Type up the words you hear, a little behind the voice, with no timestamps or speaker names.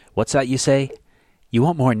What's that you say? You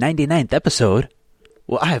want more 99th episode?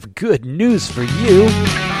 Well, I have good news for you.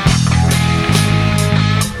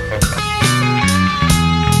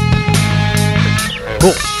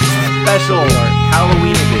 Cool. Special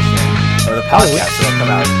Halloween edition of the podcast that'll come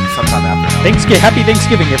out sometime after. Happy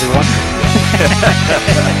Thanksgiving, everyone.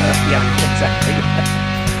 Yeah, exactly.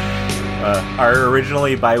 Our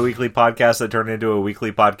originally bi-weekly podcast that turned into a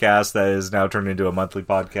weekly podcast that is now turned into a monthly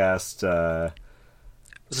podcast.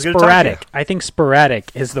 Sporadic. I think sporadic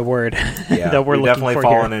is the word that we're looking for. We've definitely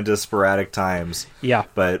fallen into sporadic times. Yeah.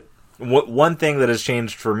 But one thing that has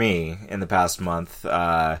changed for me in the past month,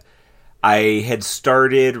 I had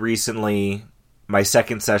started recently my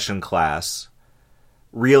second session class,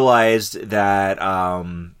 realized that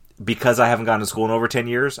because I haven't gone to school in over 10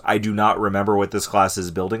 years, I do not remember what this class is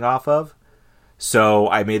building off of. So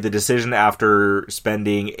I made the decision after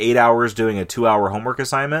spending 8 hours doing a 2-hour homework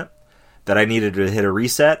assignment that I needed to hit a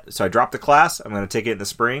reset. So I dropped the class. I'm going to take it in the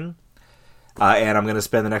spring. And I'm going to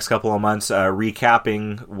spend the next couple of months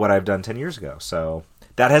recapping what I've done 10 years ago. So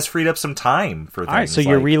that has freed up some time for things. All right, so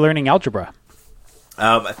you're relearning algebra.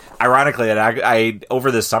 Ironically, I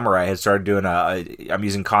over this summer I had started doing I'm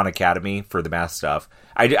using Khan Academy for the math stuff.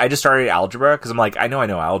 I just started algebra because I'm like, I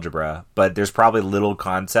know algebra, but there's probably little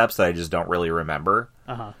concepts that I just don't really remember.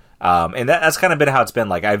 Uh-huh. And that's kind of been how it's been.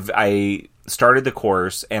 Like I started the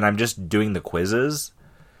course and I'm just doing the quizzes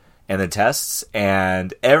and the tests,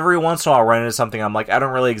 and every once in a while I'll run into something I'm like, I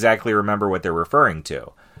don't really exactly remember what they're referring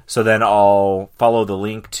to. So then I'll follow the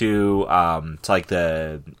link to like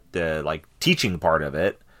the like teaching part of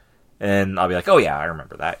it, and I'll be like, oh yeah, I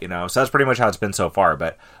remember that, So that's pretty much how it's been so far.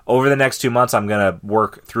 But over the next 2 months, I'm gonna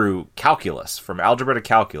work through calculus, from algebra to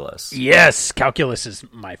calculus. Yes, calculus is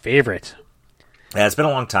my favorite. Yeah, it's been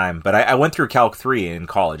a long time, but I went through Calc 3 in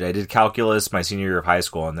college. I did calculus my senior year of high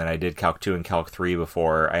school, and then I did Calc 2 and Calc 3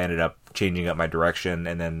 before I ended up changing up my direction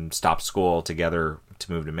and then stopped school altogether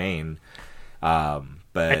to move to Maine.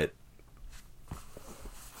 But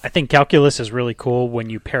I think calculus is really cool when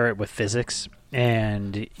you pair it with physics,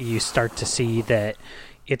 and you start to see that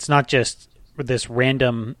it's not just this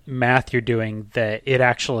random math you're doing, that it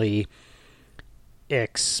actually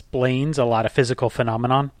explains a lot of physical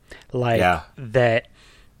phenomenon, like that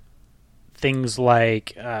things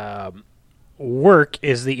like work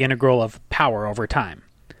is the integral of power over time,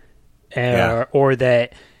 or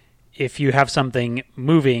that if you have something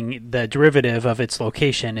moving, the derivative of its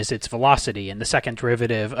location is its velocity, and the second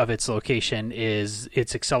derivative of its location is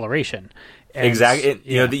its acceleration. And exactly.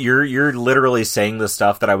 You're literally saying the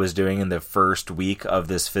stuff that I was doing in the first week of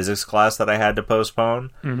this physics class that I had to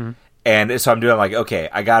postpone. Mm-hmm. And so I'm doing like, okay,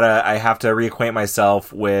 I have to reacquaint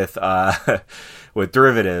myself with with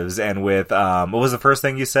derivatives and with what was the first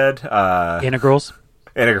thing you said? Integrals.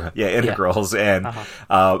 Integrals. And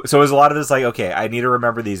so it was a lot of this like, okay, I need to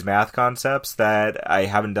remember these math concepts that I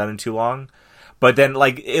haven't done in too long. But then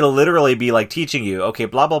like it'll literally be like teaching you, okay,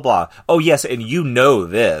 blah blah blah. Oh yes, and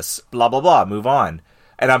this, blah blah blah. Move on.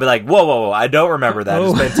 And I'll be like, whoa, I don't remember that.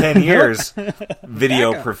 It's been 10 years,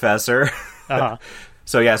 video professor.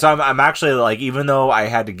 So yeah, so I'm actually like, even though I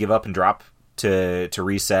had to give up and drop to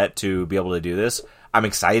reset to be able to do this, I'm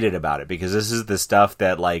excited about it because this is the stuff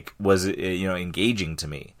that like was engaging to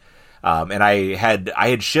me, and I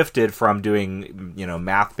had shifted from doing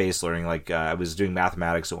math based learning, like I was doing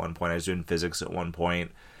mathematics at one point, I was doing physics at one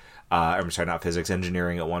point, I'm sorry, not physics,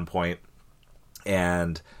 engineering at one point,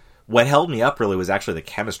 and what held me up really was actually the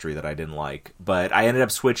chemistry that I didn't like, but I ended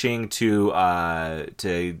up switching to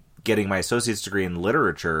getting my associate's degree in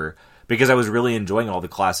literature because I was really enjoying all the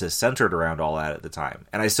classes centered around all that at the time.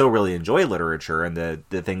 And I still really enjoy literature and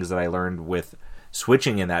the things that I learned with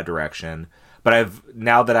switching in that direction. But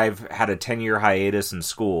now that I've had a 10-year hiatus in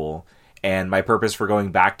school, and my purpose for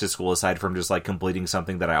going back to school, aside from just like completing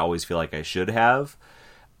something that I always feel like I should have,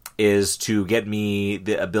 is to get me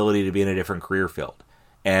the ability to be in a different career field.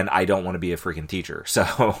 And I don't want to be a freaking teacher.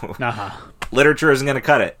 So literature isn't going to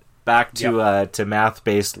cut it. Back to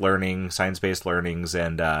math-based learning, science-based learnings,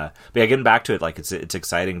 and but yeah, getting back to it, like it's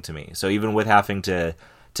exciting to me. So even with having to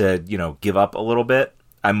give up a little bit,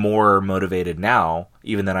 I'm more motivated now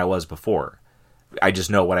even than I was before. I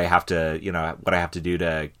just know what I have to do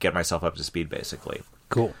to get myself up to speed, basically.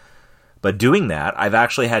 Cool. But doing that, I've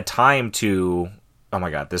actually had time to. Oh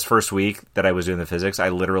my god, this first week that I was doing the physics, I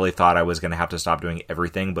literally thought I was going to have to stop doing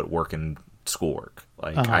everything but work and schoolwork.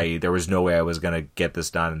 Like there was no way I was going to get this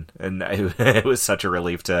done, and it was such a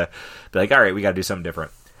relief to be like, all right, we got to do something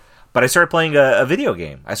different. But I started playing a video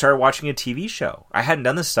game. I started watching a TV show. I hadn't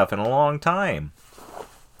done this stuff in a long time.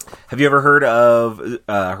 Have you ever heard of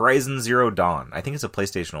Horizon Zero Dawn? I think it's a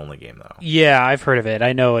PlayStation only game though. Yeah, I've heard of it.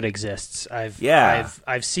 I know it exists.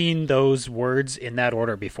 I've seen those words in that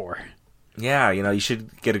order before. Yeah, you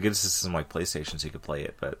should get a good system like PlayStation so you could play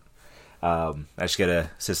it, but I should get a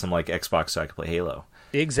system like Xbox so I could play Halo.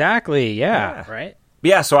 Exactly, yeah. Right?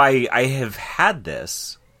 Yeah, so I have had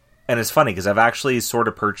this, and it's funny because I've actually sort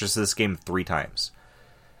of purchased this game 3 times.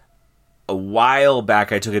 A while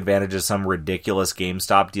back, I took advantage of some ridiculous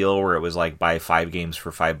GameStop deal where it was like buy 5 games for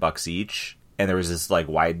 $5 each, and there was this like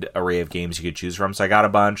wide array of games you could choose from. So I got a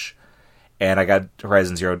bunch, and I got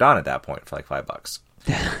Horizon Zero Dawn at that point for like $5.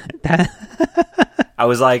 I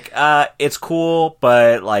was like, it's cool,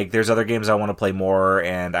 but like there's other games I want to play more,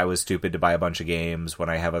 and I was stupid to buy a bunch of games when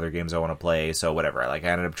I have other games I want to play. So whatever, I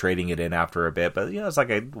ended up trading it in after a bit, but it's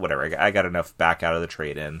like whatever. I got enough back out of the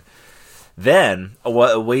trade in. Then,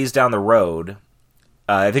 a ways down the road,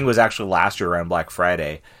 I think it was actually last year around Black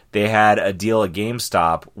Friday, they had a deal at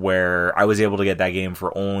GameStop where I was able to get that game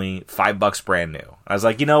for only $5 brand new. I was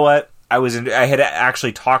like, you know what? I had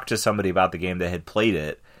actually talked to somebody about the game that had played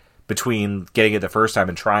it between getting it the first time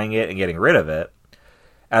and trying it and getting rid of it.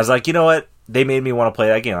 I was like, you know what? They made me want to play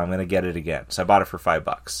that game. I'm going to get it again. So I bought it for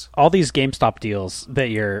 $5. All these GameStop deals that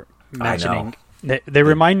you're mentioning, they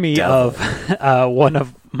remind me of one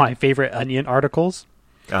of my favorite Onion articles,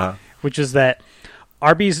 which is that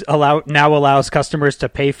Arby's now allows customers to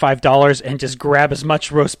pay $5 and just grab as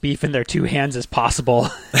much roast beef in their 2 hands as possible.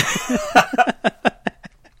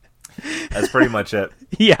 That's pretty much it.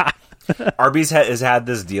 Yeah. Arby's has had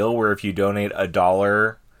this deal where if you donate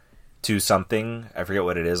 $1 to something, I forget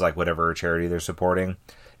what it is, like whatever charity they're supporting,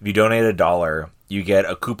 if you donate $1, you get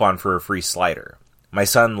a coupon for a free slider. My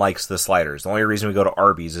son likes the sliders. The only reason we go to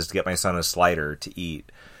Arby's is to get my son a slider to eat.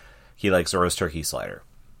 He likes a roast turkey slider.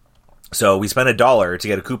 So we spend $1 to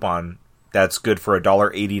get a coupon that's good for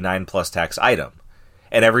 $1.89 plus tax item.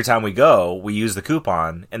 And every time we go, we use the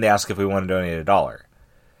coupon, and they ask if we want to donate $1.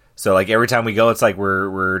 So like every time we go, it's like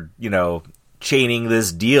we're chaining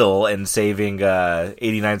this deal and saving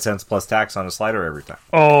 89 cents plus tax on a slider every time.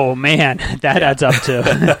 Oh man, that adds up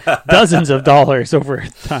to dozens of dollars over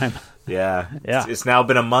time. Yeah. It's now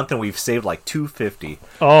been a month and we've saved like $2.50.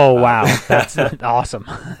 Oh wow, that's awesome.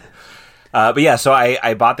 But yeah, so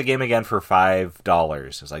I bought the game again for $5. I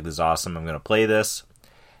was like, this is awesome. I'm going to play this.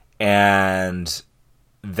 And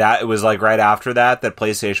that was like right after that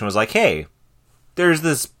PlayStation was like, hey, there's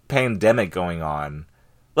this pandemic going on.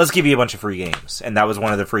 Let's give you a bunch of free games. And that was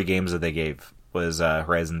one of the free games that they gave was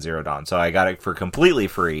Horizon Zero Dawn. So I got it for completely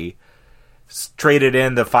free, traded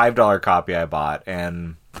in the $5 copy I bought,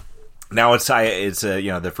 and now it's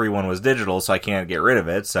the free one was digital, so I can't get rid of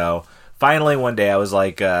it. So finally one day I was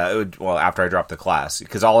like, after I dropped the class,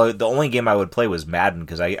 because the only game I would play was Madden,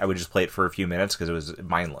 because I would just play it for a few minutes because it was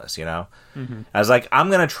mindless, Mm-hmm. I was like, I'm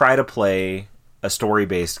going to try to play a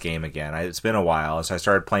story-based game again. It's been a while, so I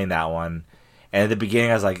started playing that one. And at the beginning,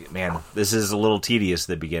 I was like, man, this is a little tedious at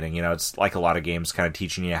the beginning. It's like a lot of games kind of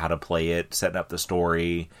teaching you how to play it, setting up the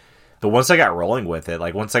story. But once I got rolling with it,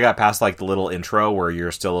 like once I got past like the little intro where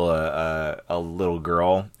you're still a little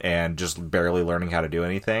girl and just barely learning how to do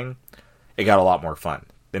anything, it got a lot more fun.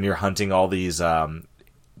 Then you're hunting all these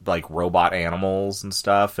like robot animals and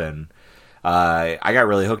stuff, and I got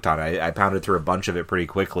really hooked on it. I pounded through a bunch of it pretty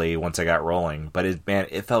quickly once I got rolling. But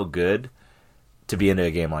it felt good to be into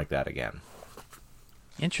a game like that again.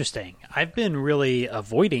 Interesting. I've been really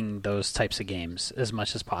avoiding those types of games as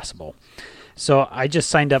much as possible. So I just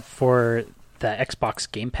signed up for the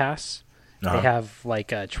Xbox Game Pass. Uh-huh. They have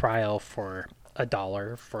like a trial for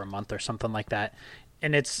 $1 for a month or something like that.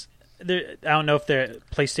 And I don't know if the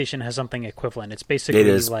PlayStation has something equivalent. It's basically it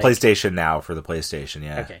is like PlayStation Now for the PlayStation,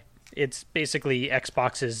 yeah. Okay. It's basically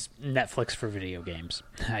Xbox's Netflix for video games,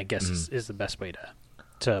 I guess is the best way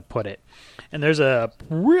to put it. And there's a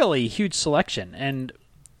really huge selection. And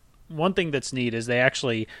one thing that's neat is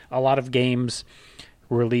a lot of games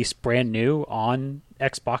release brand new on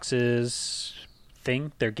Xbox's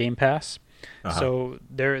thing, their Game Pass. Uh-huh. So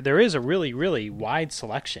there is a really, really wide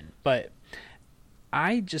selection. But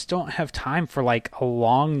I just don't have time for like a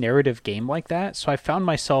long narrative game like that. So I found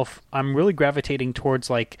myself, I'm really gravitating towards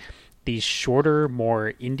like these shorter,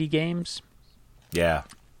 more indie games. Yeah.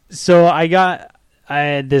 So I got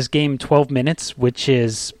this game 12 Minutes, which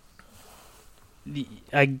is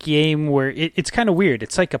a game where it's kind of weird.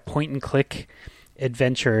 It's like a point and click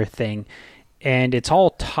adventure thing, and it's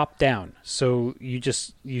all top down. So you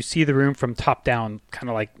see the room from top down, kind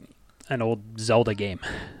of like an old Zelda game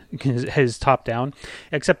is top down,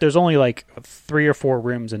 except there's only like 3 or 4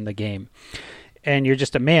 rooms in the game. and you're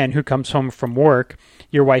just a man who comes home from work.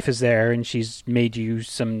 Your wife is there, and she's made you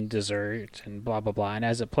some dessert and blah, blah, blah. And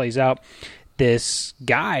as it plays out, this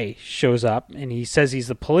guy shows up, and he says he's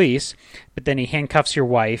the police, but then he handcuffs your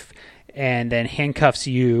wife and then handcuffs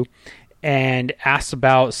you and asks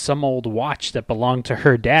about some old watch that belonged to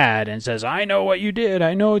her dad and says, I know what you did.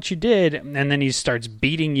 I know what you did. And then he starts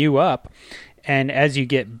beating you up. And as you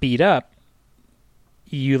get beat up,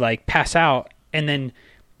 you like pass out, and then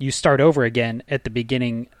you start over again at the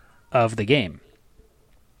beginning of the game.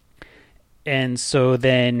 And so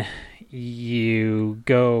then you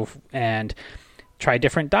go and try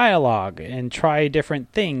different dialogue and try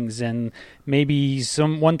different things, and maybe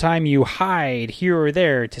one time you hide here or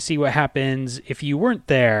there to see what happens if you weren't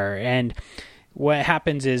there. And what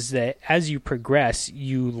happens is that as you progress,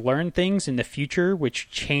 you learn things in the future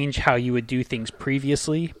which change how you would do things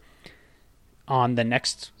previously on the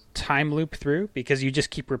next time loop through, because you just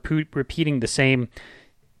keep repeating the same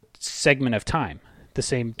segment of time, the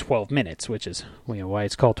same 12 minutes, which is why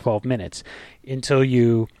it's called 12 minutes, until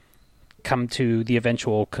you come to the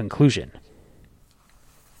eventual conclusion.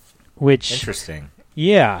 Which, interesting.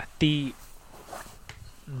 Yeah, the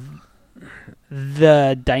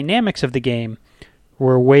dynamics of the game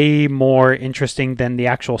were way more interesting than the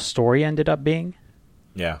actual story ended up being.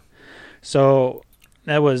 Yeah. So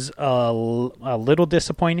that was a little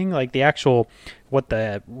disappointing, like what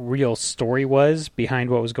the real story was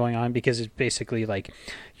behind what was going on, because it's basically like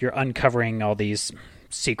you're uncovering all these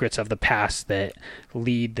secrets of the past that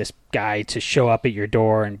lead this guy to show up at your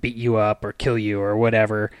door and beat you up or kill you or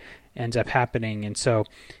whatever ends up happening. And so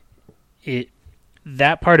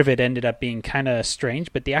that part of it ended up being kind of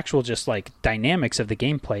strange, but the actual just like dynamics of the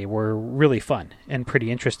gameplay were really fun and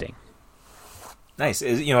pretty interesting. Nice.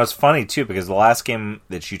 It's funny too, because the last game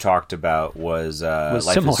that you talked about was Life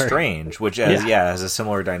similar. is Strange, which has a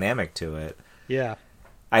similar dynamic to it. Yeah.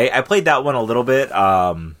 I played that one a little bit.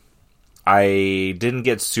 I didn't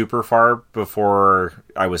get super far before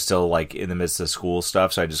I was still like in the midst of school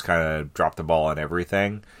stuff, so I just kind of dropped the ball on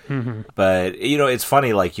everything. Mm-hmm. But it's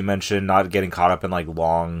funny, like you mentioned, not getting caught up in like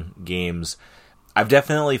long games. I've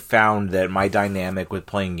definitely found that my dynamic with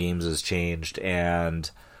playing games has changed,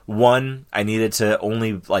 and one, I needed to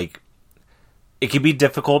only like, it can be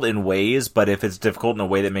difficult in ways, but if it's difficult in a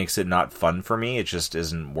way that makes it not fun for me, it just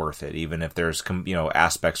isn't worth it, even if there's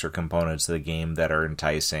aspects or components of the game that are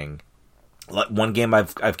enticing. One game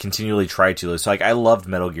I've continually tried to, so like I loved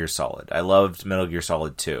Metal Gear Solid. I loved Metal Gear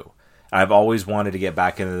Solid 2. I've always wanted to get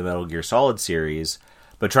back into the Metal Gear Solid series,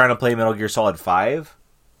 but trying to play Metal Gear Solid 5,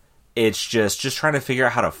 it's just trying to figure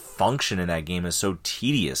out how to function in that game is so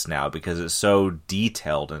tedious now, because it's so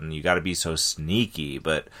detailed and you got to be so sneaky.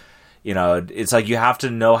 But it's like you have to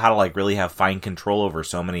know how to like really have fine control over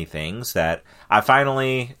so many things that I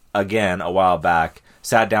finally, again, a while back,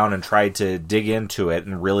 sat down and tried to dig into it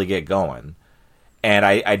and really get going. And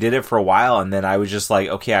I did it for a while, and then I was just like,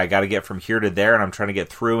 okay, I got to get from here to there, and I'm trying to get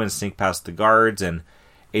through and sneak past the guards, and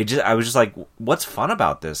I was just like, what's fun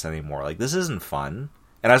about this anymore? Like, this isn't fun.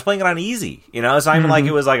 And I was playing it on easy, It's not even like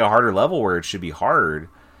it was like a harder level where it should be hard.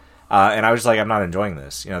 And I was just like, I'm not enjoying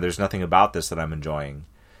this. There's nothing about this that I'm enjoying.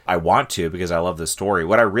 I want to, because I love the story.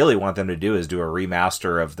 What I really want them to do is do a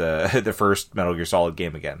remaster of the first Metal Gear Solid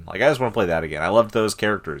game again. Like, I just want to play that again. I loved those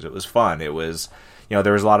characters. It was fun. It was,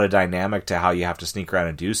 there was a lot of dynamic to how you have to sneak around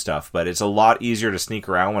and do stuff, but it's a lot easier to sneak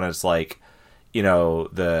around when it's like,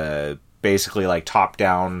 the basically like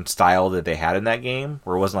top-down style that they had in that game,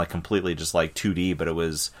 where it wasn't like completely just like 2D, but it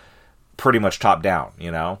was pretty much top-down,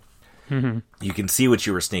 Mm-hmm. You can see what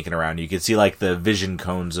you were sneaking around. You can see like the vision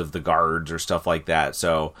cones of the guards or stuff like that.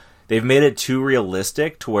 So they've made it too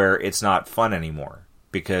realistic to where it's not fun anymore,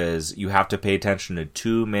 because you have to pay attention to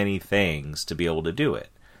too many things to be able to do it.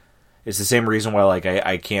 It's the same reason why like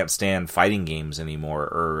I can't stand fighting games anymore,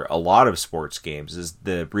 or a lot of sports games, is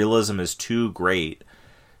the realism is too great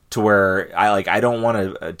to where I don't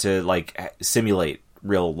want to like simulate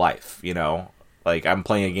real life, Like, I'm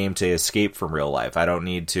playing a game to escape from real life. I don't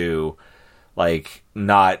need to, like,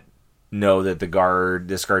 not know that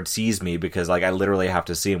this guard sees me, because, like, I literally have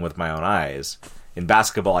to see him with my own eyes. In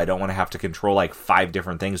basketball, I don't want to have to control, like, 5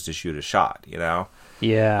 different things to shoot a shot,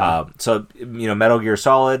 Yeah. So, Metal Gear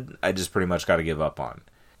Solid, I just pretty much got to give up on.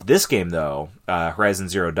 This game, though, Horizon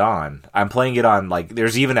Zero Dawn, I'm playing it on, like,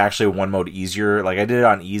 there's even actually one mode easier. Like, I did it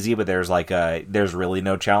on easy, but there's, like, there's really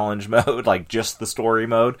no challenge mode, like, just the story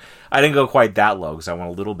mode. I didn't go quite that low, because I want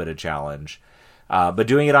a little bit of challenge. But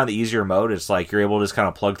doing it on the easier mode, it's like you're able to just kind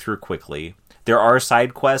of plug through quickly. There are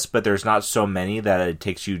side quests, but there's not so many that it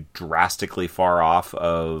takes you drastically far off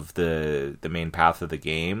of the main path of the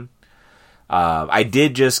game. I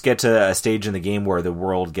did just get to a stage in the game where the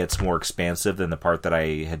world gets more expansive than the part that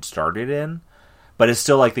I had started in. But it's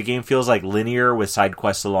still like the game feels like linear with side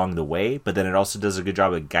quests along the way, but then it also does a good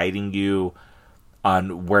job of guiding you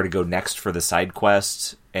on where to go next for the side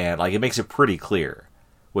quests, and like it makes it pretty clear,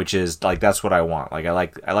 which is like that's what I want. Like I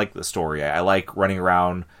like the story. I like running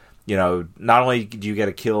around. You know, not only do you get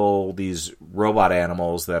to kill these robot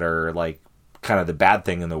animals that are like kind of the bad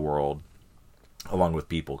thing in the world, along with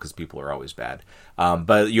people, because people are always bad.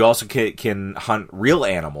 But you also can hunt real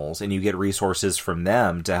animals, and you get resources from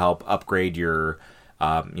them to help upgrade your,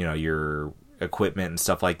 your equipment and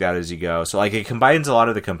stuff like that as you go. So like it combines a lot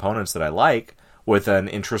of the components that I like with an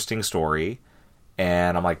interesting story,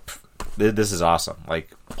 and I'm like, this is awesome.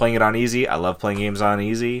 Like playing it on easy. I love playing games on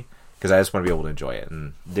easy because I just want to be able to enjoy it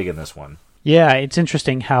and dig in this one. Yeah, it's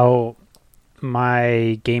interesting how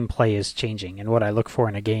my gameplay is changing, and what I look for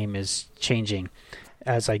in a game is changing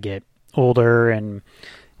as I get older and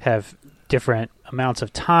have different amounts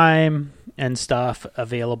of time and stuff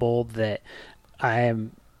available, that I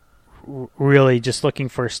am really just looking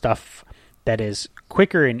for stuff that is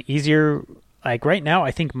quicker and easier. Like right now,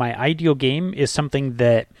 I think my ideal game is something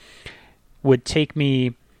that would take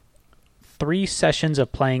me 3 sessions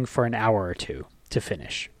of playing for an hour or two to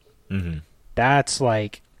finish. Mm-hmm. That's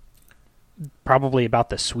like probably about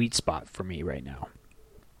the sweet spot for me right now.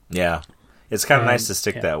 Yeah. It's kind of nice to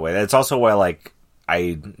stick that way. That's also why like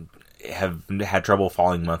I have had trouble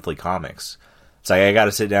following monthly comics. It's like I got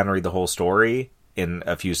to sit down and read the whole story in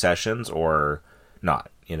a few sessions or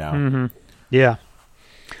not, you know? Mm-hmm. Yeah.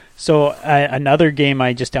 So another game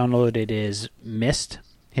I just downloaded is Myst.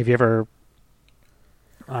 Have you ever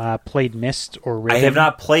played Myst or Riven? I have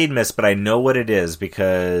not played Myst, but I know what it is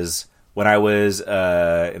because when I was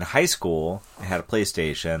in high school, I had a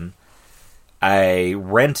PlayStation. I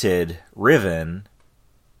rented Riven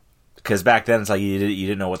because back then it's like you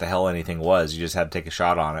didn't know what the hell anything was. You just had to take a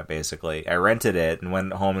shot on it, basically. I rented it and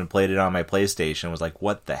went home and played it on my PlayStation. And was like,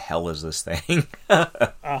 what the hell is this thing?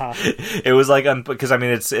 Uh-huh. It was like because I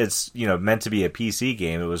mean it's meant to be a PC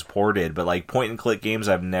game. It was ported, but like point and click games,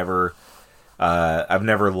 I've never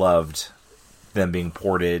loved them being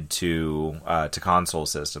ported to console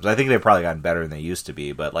systems. I think they've probably gotten better than they used to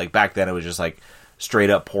be, but like back then it was just like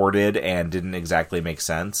straight up ported and didn't exactly make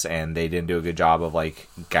sense, and they didn't do a good job of like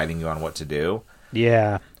guiding you on what to do.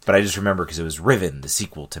 Yeah. But I just remember because it was Riven, the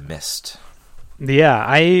sequel to Myst. Yeah,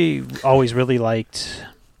 I always really liked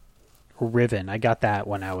Riven. I got that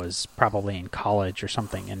when I was probably in college or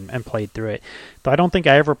something and played through it. Though I don't think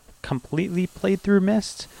I ever completely played through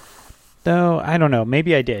Myst. Though, I don't know.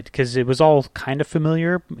 Maybe I did, because it was all kind of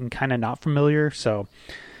familiar and kind of not familiar. So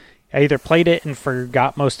I either played it and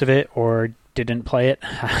forgot most of it or didn't play it.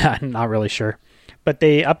 I'm not really sure. But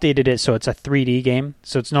they updated it so it's a 3D game.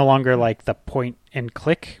 So it's no longer like the point and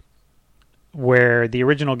click, where the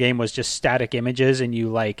original game was just static images and you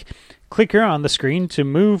like click here on the screen to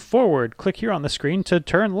move forward, click here on the screen to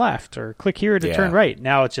turn left, or click here to turn right.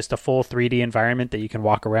 Now it's just a full 3D environment that you can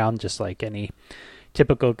walk around just like any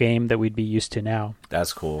typical game that we'd be used to now.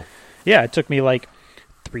 That's cool. Yeah, it took me like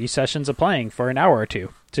 3 sessions of playing for an hour or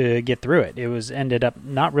two to get through it. It ended up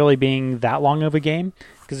not really being that long of a game,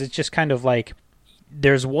 because it's just kind of like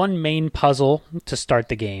there's one main puzzle to start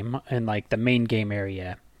the game in like the main game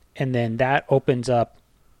area, and then that opens up.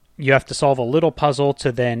 You have to solve a little puzzle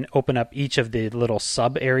to then open up each of the little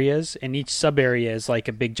sub areas, and each sub area is like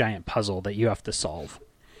a big giant puzzle that you have to solve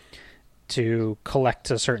to collect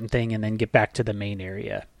a certain thing and then get back to the main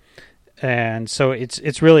area. And so it's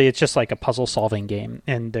just like a puzzle solving game,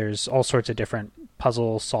 and there's all sorts of different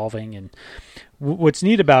puzzle solving. And what's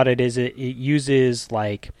neat about it is it uses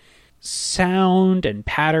like sound and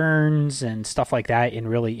patterns and stuff like that in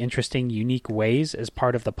really interesting, unique ways as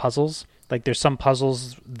part of the puzzles. Like there's some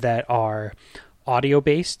puzzles that are audio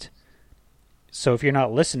based, so if you're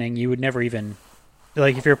not listening, you would never even,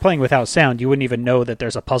 like if you're playing without sound, you wouldn't even know that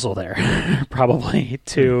there's a puzzle there probably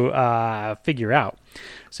to figure out.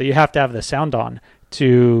 So you have to have the sound on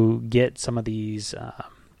to get some of these,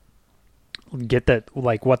 get that,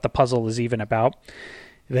 like what the puzzle is even about.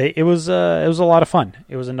 It was a lot of fun.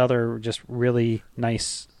 It was another just really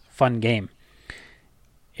nice, fun game.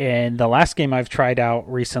 And the last game I've tried out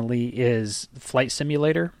recently is Flight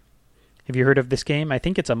Simulator. Have you heard of this game? I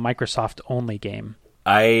think it's a Microsoft only game.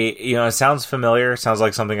 It sounds familiar. Sounds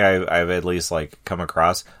like something I've at least like come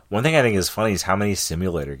across. One thing I think is funny is how many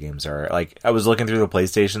simulator games are. Like I was looking through the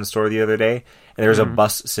PlayStation Store the other day, and there's a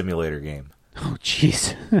bus simulator game. Oh,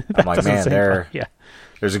 jeez. I'm like, man,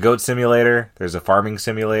 there's a goat simulator. There's a farming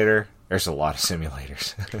simulator. There's a lot of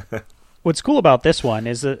simulators. What's cool about this one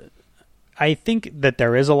is that I think that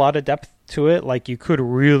there is a lot of depth to it. Like, you could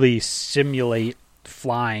really simulate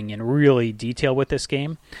flying in really detail with this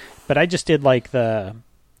game. But I just did like the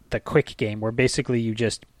quick game where basically you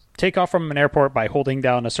just take off from an airport by holding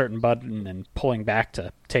down a certain button and pulling back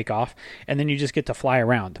to take off, and then you just get to fly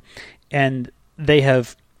around. And they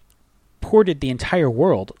have ported the entire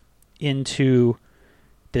world into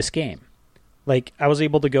this game. Like, I was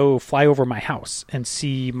able to go fly over my house and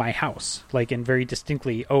see my house, like, and very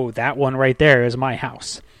distinctly, oh, that one right there is my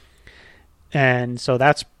house. And so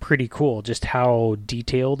that's pretty cool, just how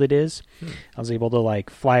detailed it is. I was able to, like,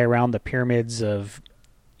 fly around the pyramids of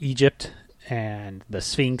Egypt and the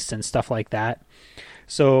Sphinx and stuff like that.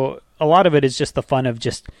 So a lot of it is just the fun of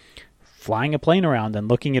just flying a plane around and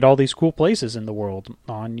looking at all these cool places in the world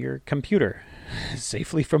on your computer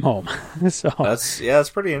safely from home. So that's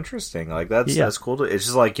pretty interesting. Like, that's cool. It's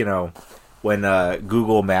just like, you know, when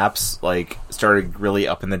Google Maps like started really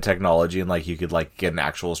upping the technology and like you could like get an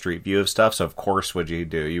actual street view of stuff. So of course, what you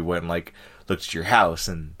do? You went and like looked at your house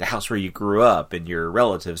and the house where you grew up and your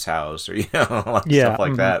relative's house, or stuff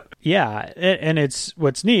like that. Yeah, and it's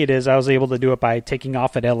what's neat is I was able to do it by taking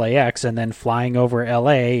off at LAX and then flying over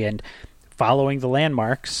LA and following the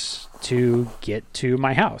landmarks to get to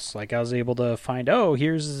my house. Like, I was able to find, oh,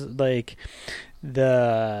 here's like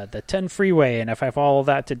the 10 freeway, and if I follow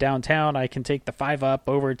that to downtown, I can take the 5 up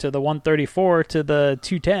over to the 134 to the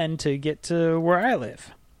 210 to get to where I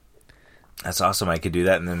live. That's awesome. I could do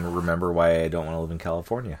that and then remember why I don't want to live in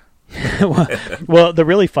California. Well, the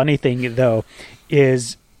really funny thing, though,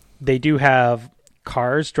 is they do have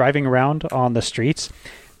cars driving around on the streets.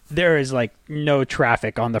 There is, like, no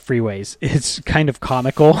traffic on the freeways. It's kind of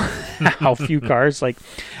comical how few cars. Like,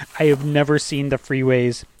 I have never seen the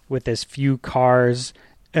freeways with as few cars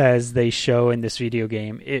as they show in this video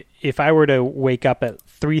game. If I were to wake up at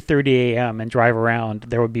 3:30 a.m. and drive around,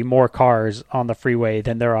 there would be more cars on the freeway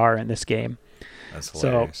than there are in this game. That's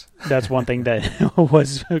hilarious. So that's one thing that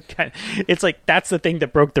was kind of, it's like, that's the thing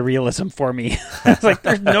that broke the realism for me. It's like,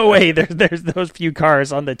 there's no way there's those few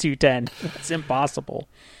cars on the 210. It's impossible.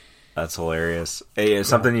 That's hilarious. Hey,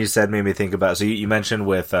 something you said made me think about, so you mentioned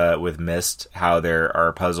with Myst how there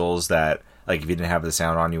are puzzles that, like, if you didn't have the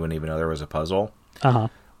sound on, you wouldn't even know there was a puzzle. Uh-huh.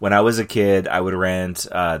 When I was a kid, I would rent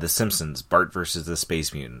The Simpsons, Bart versus the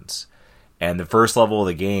Space Mutants. And the first level of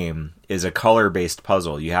the game is a color-based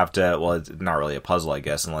puzzle. You have to, well, it's not really a puzzle, I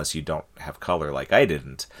guess, unless you don't have color like I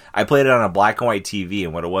didn't. I played it on a black and white TV,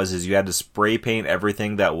 and what it was is you had to spray paint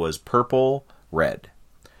everything that was purple, red.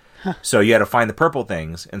 Huh. So you had to find the purple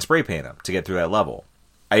things and spray paint them to get through that level.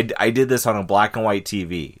 I did this on a black and white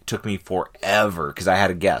TV. It took me forever because I had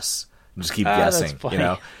to guess. Just keep guessing, you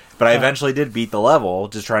know? But I eventually did beat the level,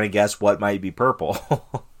 just trying to guess what might be purple.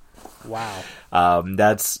 Wow.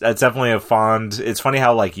 That's definitely a fond... It's funny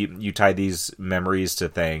how, like, you tie these memories to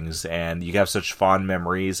things, and you have such fond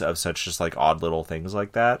memories of such just, like, odd little things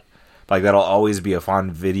like that. Like, that'll always be a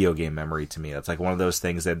fond video game memory to me. That's, like, one of those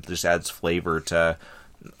things that just adds flavor to,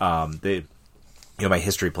 my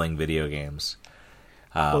history playing video games.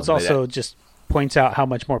 Well, it's also just points out how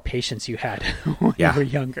much more patience you had when you were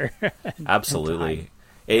younger. Absolutely.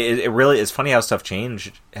 It really is funny how stuff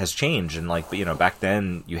has changed, and, like, back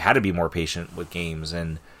then you had to be more patient with games,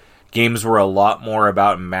 and games were a lot more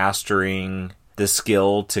about mastering the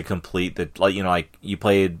skill to complete the, like you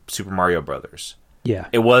played Super Mario Brothers. Yeah.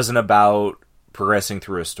 It wasn't about progressing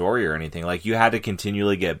through a story or anything. Like, you had to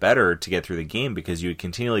continually get better to get through the game because you would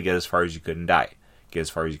continually get as far as you couldn't die.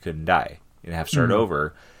 And have to start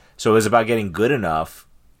over. So it was about getting good enough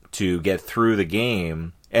to get through the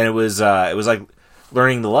game, and it was like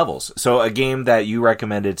learning the levels. So a game that you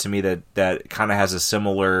recommended to me that kind of has a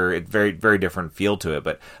similar, very, very different feel to it,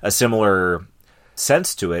 but a similar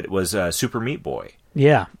sense to it was Super Meat Boy.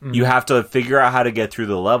 Yeah. Mm-hmm. You have to figure out how to get through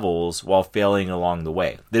the levels while failing along the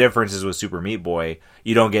way. The difference is with Super Meat Boy,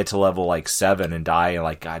 you don't get to level like 7 and die and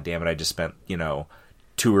like, God damn it, I just spent,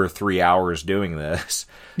 2 or 3 hours doing this.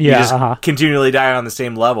 Yeah, you just continually die on the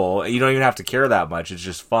same level. You don't even have to care that much. It's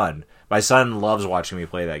just fun. My son loves watching me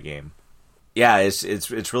play that game. Yeah,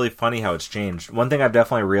 it's really funny how it's changed. One thing I've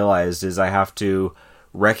definitely realized is I have to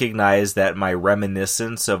recognize that my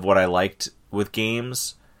reminiscence of what I liked with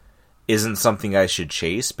games isn't something I should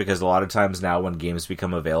chase, because a lot of times now when games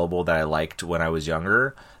become available that I liked when I was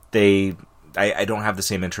younger, I don't have the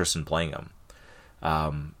same interest in playing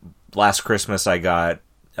them. Last Christmas I got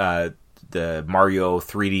the Mario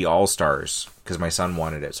 3D All-Stars because my son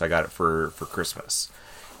wanted it, so I got it for Christmas.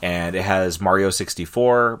 And it has Mario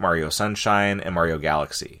 64, Mario Sunshine, and Mario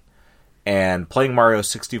Galaxy. And playing Mario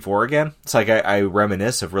 64 again, it's like I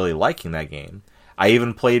reminisce of really liking that game. I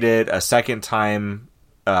even played it a second time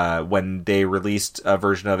when they released a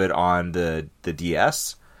version of it on the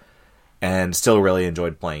DS, and still really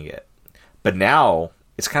enjoyed playing it. But now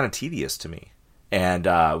it's kind of tedious to me. And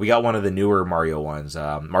we got one of the newer Mario ones.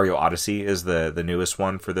 Mario Odyssey is the newest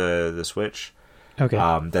one for the Switch. Okay.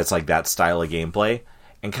 That's like that style of gameplay.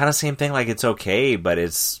 And kind of same thing, like it's okay, but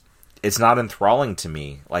it's not enthralling to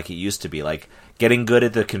me like it used to be. Like getting good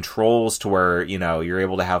at the controls to where, you know, you're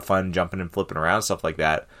able to have fun jumping and flipping around, stuff like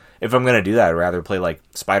that. If I'm going to do that, I'd rather play like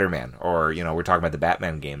Spider-Man, or, you know, we're talking about the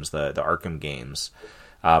Batman games, the Arkham games.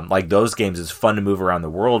 Like those games, it's fun to move around the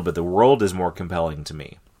world, but the world is more compelling to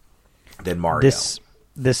me than Mario.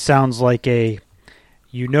 This sounds like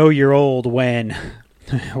you're old when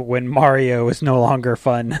Mario is no longer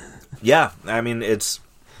fun. Yeah, I mean it's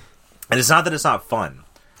not that it's not fun.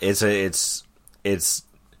 It's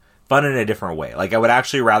fun in a different way. Like I would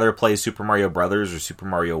actually rather play Super Mario Brothers or Super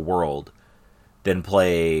Mario World than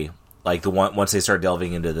play like the one once they start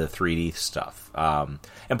delving into the 3D stuff.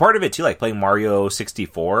 And part of it too, like playing Mario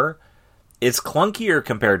 64, it's clunkier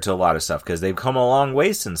compared to a lot of stuff because they've come a long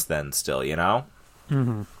way since then. Still, you know.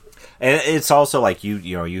 Mm-hmm. And it's also like you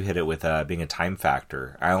hit it with being a time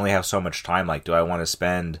factor. I only have so much time. Like, do I want to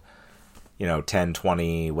spend 10,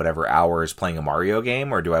 20, whatever hours playing a Mario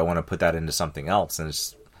game, or do I want to put that into something else? And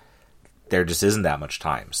there just isn't that much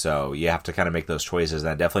time. So you have to kind of make those choices. And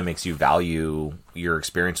that definitely makes you value your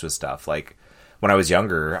experience with stuff. Like when I was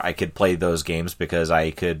younger, I could play those games because I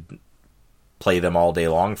could play them all day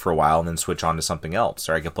long for a while and then switch on to something else.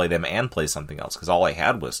 Or I could play them and play something else because all I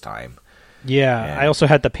had was time. Yeah, and I also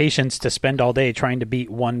had the patience to spend all day trying to beat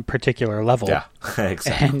one particular level. Yeah,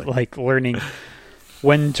 exactly. And like learning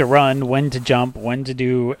when to run, when to jump, when to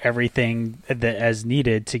do everything as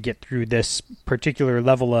needed to get through this particular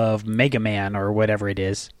level of Mega Man or whatever it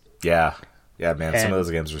is. Yeah, man. Some of those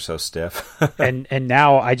games are so stiff. and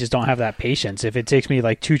now I just don't have that patience. If it takes me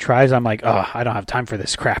like 2 tries, I'm like, oh, I don't have time for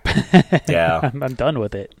this crap. Yeah, I'm done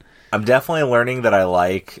with it. I'm definitely learning that I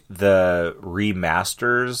like the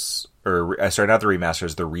remasters, not the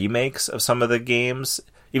remasters, the remakes of some of the games.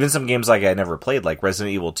 Even some games like I never played, like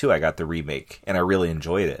Resident Evil 2, I got the remake, and I really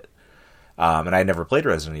enjoyed it. And I never played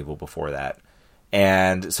Resident Evil before that.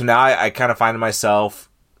 And so now I kind of find myself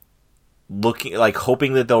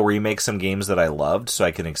hoping that they'll remake some games that I loved so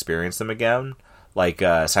I can experience them again. Like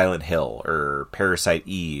Silent Hill or Parasite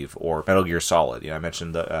Eve or Metal Gear Solid. I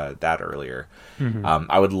mentioned that earlier. Mm-hmm.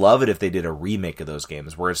 I would love it if they did a remake of those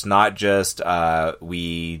games where it's not just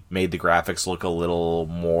we made the graphics look a little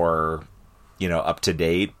more up to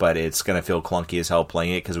date, but it's going to feel clunky as hell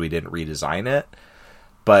playing it because we didn't redesign it.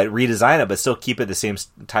 But still keep it the same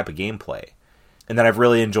type of gameplay. And then I've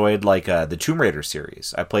really enjoyed the Tomb Raider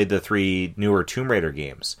series. I played the 3 newer Tomb Raider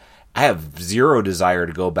games. I have zero desire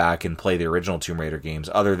to go back and play the original Tomb Raider games,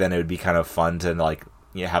 other than it would be kind of fun to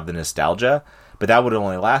have the nostalgia. But that would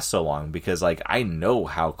only last so long because I know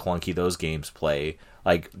how clunky those games play.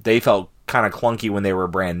 They felt kind of clunky when they were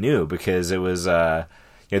brand new because it was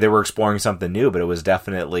they were exploring something new, but it was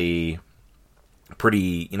definitely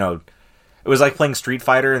pretty. It was like playing Street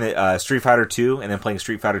Fighter and Street Fighter 2, and then playing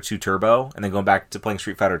Street Fighter 2 Turbo, and then going back to playing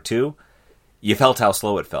Street Fighter 2. You felt how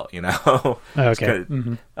slow it felt, Okay.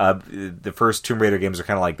 Mm-hmm. The first Tomb Raider games are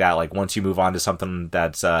kind of like that. Like once you move on to something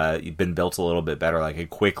that's been built a little bit better, they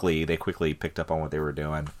quickly picked up on what they were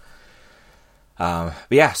doing. But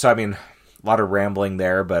yeah, so I mean, a lot of rambling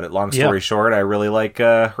there. But long story short, I really like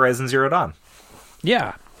Horizon Zero Dawn.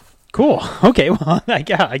 Yeah. Cool. Okay. Well, I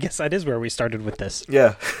guess that is where we started with this.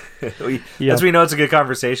 Yeah. As we know, it's a good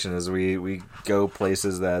conversation as we go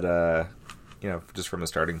places that just from the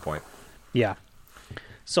starting point. Yeah.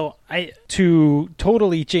 So to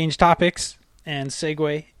totally change topics and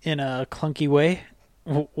segue in a clunky way,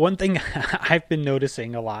 one thing I've been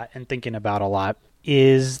noticing a lot and thinking about a lot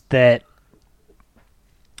is that,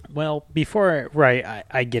 well, before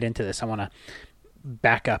I get into this, I want to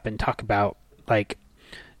back up and talk about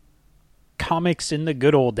comics in the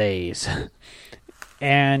good old days.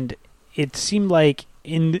 And it seemed like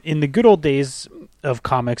in the good old days of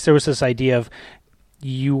comics, there was this idea of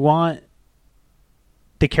you want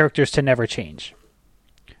the characters to never change,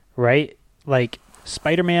 right? Like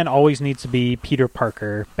Spider-Man always needs to be Peter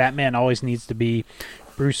Parker, Batman always needs to be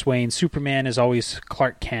Bruce Wayne, Superman is always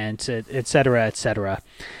Clark Kent, etc., etc.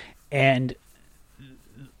 And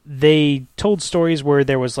they told stories where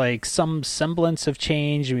there was some semblance of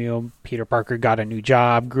change. Peter Parker got a new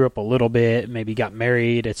job, grew up a little bit, maybe got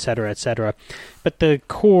married, etc., etc. But the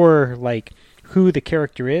core, who the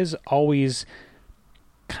character is, always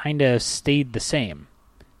kind of stayed the same.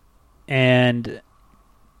 And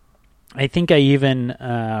I think I even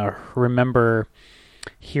remember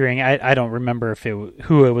hearing. I don't remember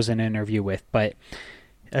who it was an interview with, but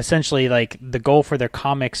essentially, like, the goal for their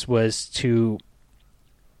comics was to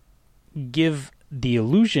give the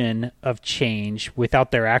illusion of change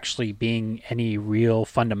without there actually being any real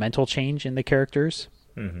fundamental change in the characters.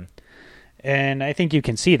 Mm-hmm. And I think you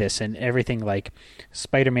can see this in everything like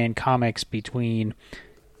Spider-Man comics between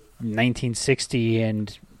 1960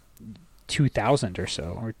 and 2000 or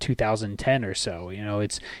so, or 2010 or so. You know,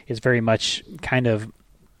 it's very much kind of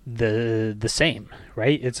the same,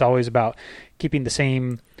 right? It's always about keeping the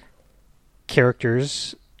same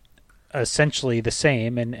characters essentially the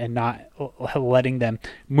same and not letting them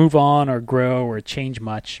move on or grow or change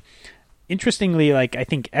much. Interestingly, like, I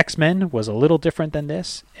think X-Men was a little different than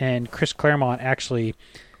this, and Chris Claremont actually,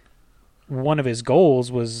 one of his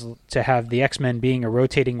goals was to have the X-Men being a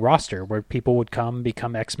rotating roster where people would come,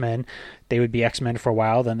 become X-Men, they would be X-Men for a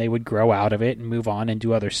while, then they would grow out of it and move on and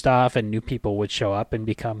do other stuff, and new people would show up and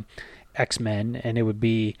become X-Men, and it would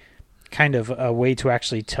be kind of a way to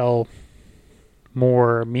actually tell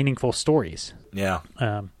more meaningful stories. Yeah.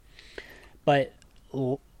 But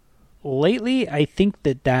lately, I think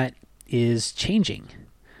that is changing,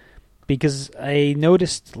 because I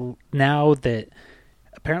noticed now that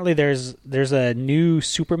apparently there's a new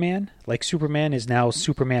Superman. Like, Superman is now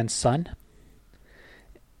Superman's son,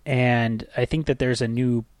 and I think that there's a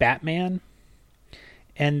new Batman.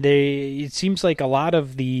 And it seems like a lot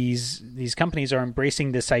of these companies are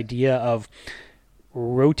embracing this idea of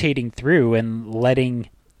rotating through and letting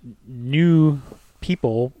new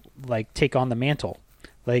people like take on the mantle.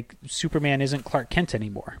 Like, Superman isn't Clark Kent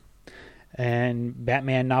anymore, and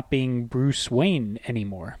Batman not being Bruce Wayne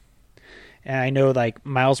anymore. And I know, like,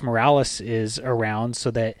 Miles Morales is around, so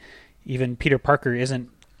that even Peter Parker isn't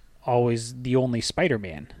always the only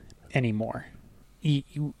Spider-Man anymore.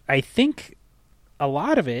 I think a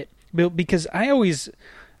lot of it, because I always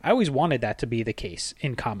wanted that to be the case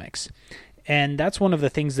in comics. And that's one of the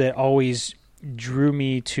things that always drew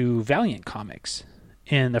me to Valiant Comics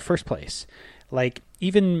in the first place. Like,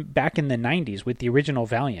 even back in the 90s with the original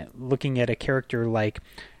Valiant, looking at a character like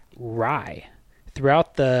Rye,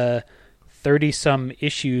 throughout the 30-some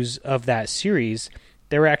issues of that series,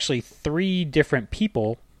 there were actually 3 different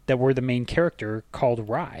people that were the main character called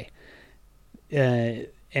Rye. And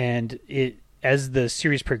as the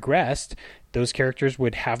series progressed, those characters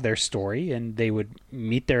would have their story and they would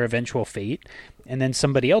meet their eventual fate, and then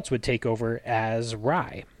somebody else would take over as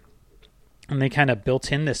Rye. And they kind of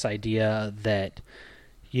built in this idea that,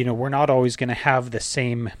 you know, we're not always going to have the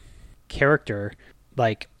same character,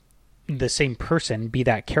 like the same person be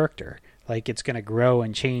that character. Like, it's going to grow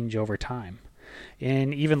and change over time.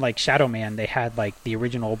 And even like Shadow Man, they had like the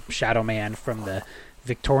original Shadow Man from the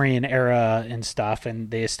Victorian era and stuff,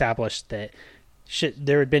 and they established that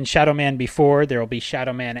there had been Shadow Man before, there will be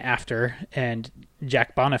Shadow Man after, and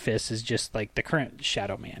Jack Boniface is just like the current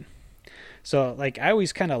Shadow Man. So, like, I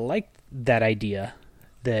always kind of liked that idea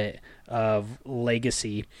of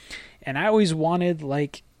legacy, and I always wanted,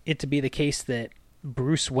 like, it to be the case that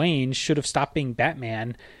Bruce Wayne should have stopped being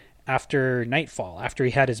Batman after Nightfall, after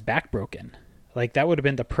he had his back broken. Like, that would have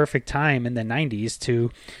been the perfect time in the 90s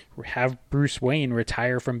to have Bruce Wayne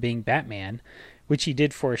retire from being Batman, which he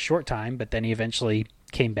did for a short time, but then he eventually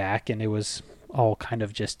came back and it was all kind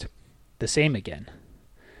of just the same again.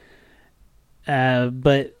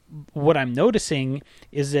 But what I'm noticing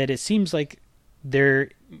is that it seems like they're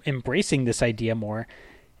embracing this idea more,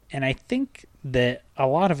 and I think that a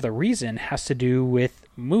lot of the reason has to do with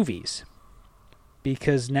movies,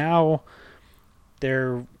 because now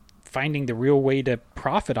they're finding the real way to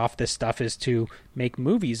profit off this stuff is to make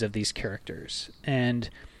movies of these characters. And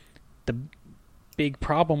the big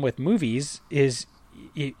problem with movies is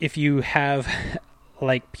if you have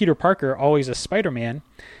like Peter Parker always a Spider-Man,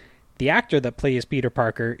 the actor that plays Peter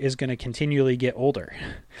Parker is going to continually get older,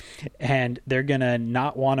 and they're going to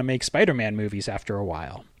not want to make Spider-Man movies after a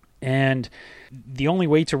while. And the only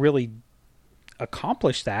way to really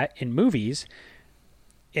accomplish that in movies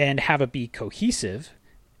and have it be cohesive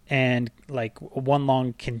and like one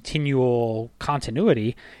long continual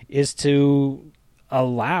continuity is to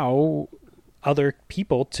allow other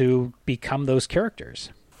people to become those characters.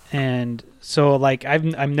 And so, like,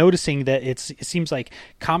 I'm noticing that it seems like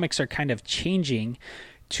comics are kind of changing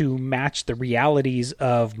to match the realities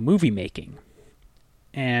of movie making.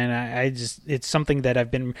 And it's something that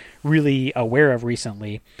I've been really aware of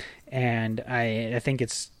recently. And I think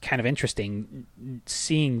it's kind of interesting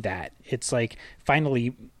seeing that. It's like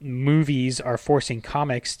finally movies are forcing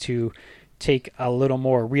comics to take a little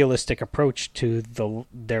more realistic approach to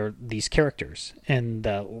these characters and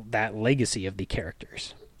that legacy of the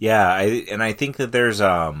characters. Yeah, I think that there's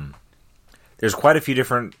quite a few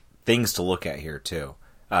different things to look at here too.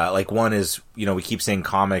 Like one is, we keep saying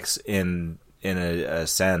comics in a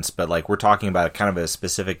sense, but like we're talking about kind of a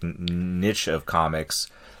specific niche of comics.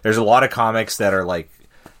 There's a lot of comics that are like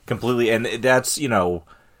completely, and that's,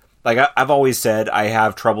 like I've always said, I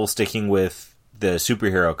have trouble sticking with the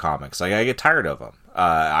superhero comics. Like I get tired of them.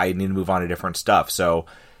 I need to move on to different stuff. So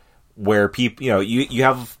where people, you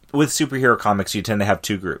have with superhero comics, you tend to have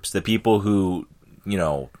two groups: the people who,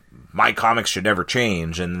 my comics should never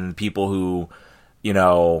change, and the people who,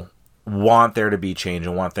 want there to be change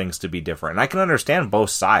and want things to be different. And I can understand both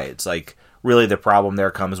sides. Like, really, the problem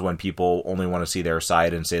there comes when people only want to see their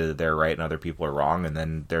side and say that they're right and other people are wrong, and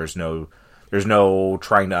then there's no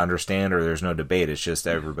trying to understand, or there's no debate. It's just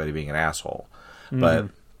everybody being an asshole. But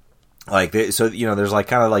like, there's like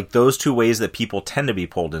kind of like those two ways that people tend to be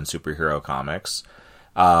pulled in superhero comics.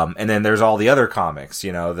 And then there's all the other comics,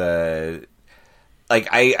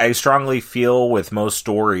 I strongly feel with most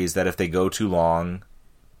stories that if they go too long,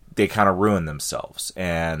 they kind of ruin themselves.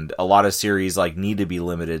 And a lot of series like need to be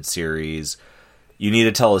limited series. You need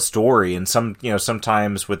to tell a story, and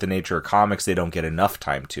sometimes with the nature of comics, they don't get enough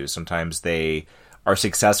time to. Sometimes they are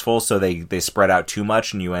successful, so they spread out too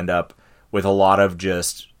much, and you end up with a lot of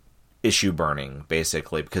just issue burning,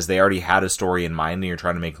 basically, because they already had a story in mind, and you're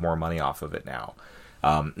trying to make more money off of it now.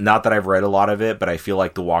 Not that I've read a lot of it, but I feel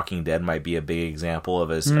like The Walking Dead might be a big example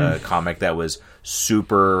of a comic that was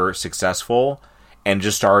super successful and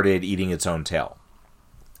just started eating its own tail.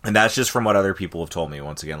 And that's just from what other people have told me.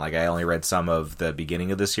 Once again, like I only read some of the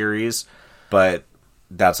beginning of the series, but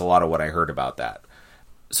that's a lot of what I heard about that.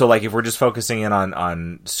 So like if we're just focusing in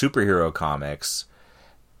on superhero comics,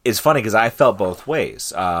 it's funny because I felt both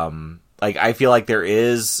ways. Like I feel like there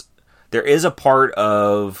is a part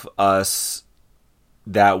of us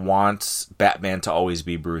that wants Batman to always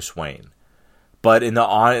be Bruce Wayne, but in the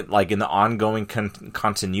ongoing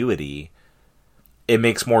continuity, it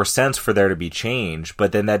makes more sense for there to be change.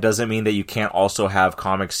 But then that doesn't mean that you can't also have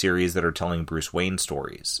comic series that are telling Bruce Wayne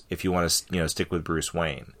stories if you want to stick with Bruce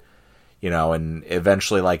Wayne, and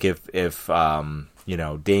eventually like if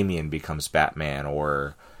Damian becomes Batman,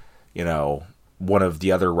 or one of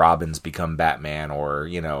the other Robins become Batman, or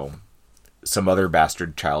some other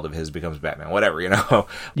bastard child of his becomes Batman, whatever,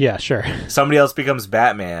 Yeah, sure. Somebody else becomes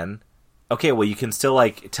Batman. Okay, well, you can still,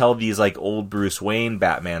 like, tell these, like, old Bruce Wayne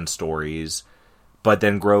Batman stories, but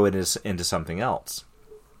then grow it into something else.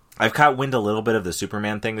 I've caught wind a little bit of the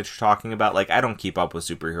Superman thing that you're talking about. Like, I don't keep up with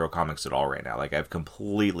superhero comics at all right now. Like,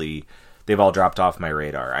 they've all dropped off my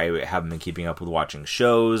radar. I haven't been keeping up with watching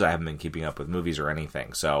shows. I haven't been keeping up with movies or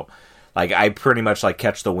anything. So, like, I pretty much, like,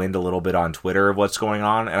 catch the wind a little bit on Twitter of what's going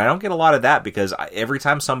on. And I don't get a lot of that because every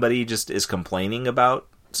time somebody just is complaining about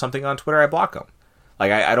something on Twitter, I block them.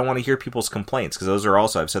 Like, I don't want to hear people's complaints because those are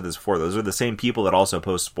also, I've said this before, those are the same people that also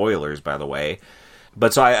post spoilers, by the way.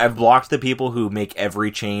 But so I've blocked the people who make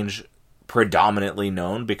every change predominantly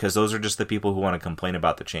known, because those are just the people who want to complain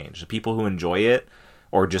about the change. The people who enjoy it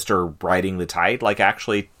or just are riding the tide, like,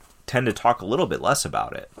 actually tend to talk a little bit less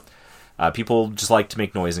about it. People just like to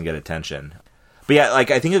make noise and get attention. But yeah,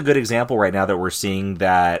 like, I think a good example right now that we're seeing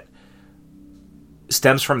that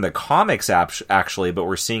stems from the comics actually, but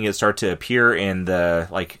we're seeing it start to appear in the,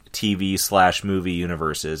 like, TV/movie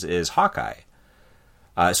universes is Hawkeye.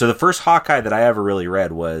 So the first Hawkeye that I ever really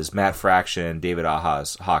read was Matt Fraction and David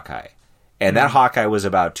Aja's Hawkeye. And that Hawkeye was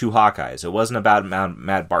about two Hawkeyes. It wasn't about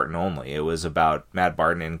Matt Barton only. It was about Matt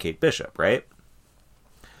Barton and Kate Bishop, right?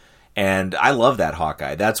 And I love that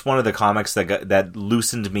Hawkeye. That's one of the comics that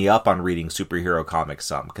loosened me up on reading superhero comics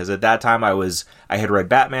some. Because at that time I had read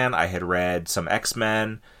Batman, I had read some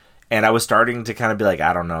X-Men, and I was starting to kind of be like,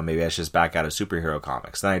 I don't know, maybe I should just back out of superhero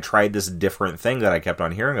comics. Then I tried this different thing that I kept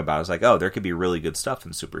on hearing about. I was like, oh, there could be really good stuff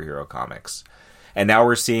in superhero comics. And now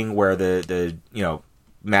we're seeing where the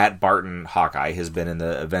Matt Barton Hawkeye has been in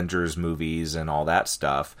the Avengers movies and all that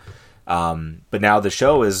stuff. But now the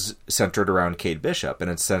show is centered around Kate Bishop, and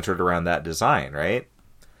it's centered around that design, right?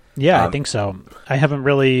 Yeah, I think so. I haven't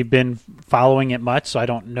really been following it much, so I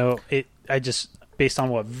don't know. I just, based on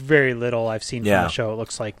what very little I've seen from the show, it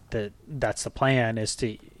looks like that's the plan, is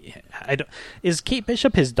to... Is Kate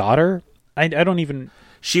Bishop his daughter? I don't even...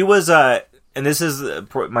 She was... and this is...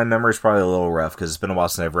 my memory's probably a little rough, because it's been a while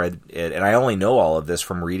since I've read it, and I only know all of this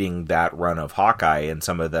from reading that run of Hawkeye and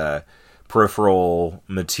some of the peripheral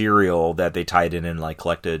material that they tied in like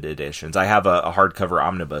collected editions. I have a hardcover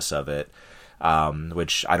omnibus of it,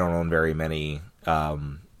 which I don't own very many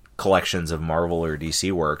collections of Marvel or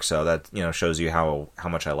DC work, so that shows you how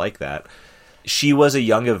much I like that. She was a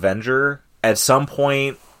young Avenger. At some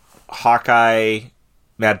point, Hawkeye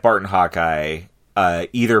Matt Barton Hawkeye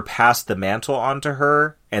either passed the mantle onto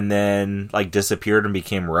her and then like disappeared and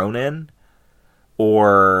became Ronin,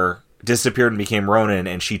 or disappeared and became Ronin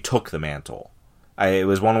and she took the mantle. It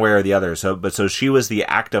was one way or the other. So she was the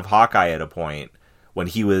active Hawkeye at a point when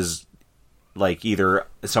he was like either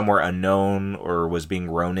somewhere unknown or was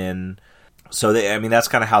being Ronin. So that's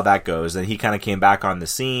kind of how that goes. And he kind of came back on the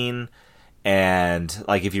scene, and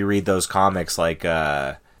like if you read those comics, like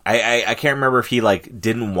I can't remember if he like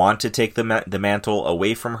didn't want to take the mantle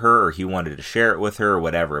away from her or he wanted to share it with her or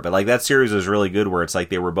whatever. But like that series was really good, where it's like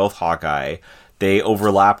they were both Hawkeye. They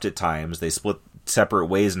overlapped at times. They split separate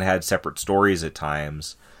ways and had separate stories at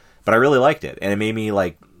times. But I really liked it, and it made me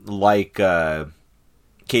like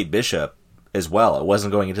Kate Bishop as well. It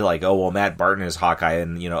wasn't going into like, oh well, Matt Barton is Hawkeye,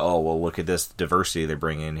 and oh well, look at this diversity they're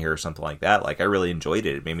bringing in here or something like that. Like I really enjoyed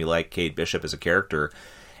it. It made me like Kate Bishop as a character.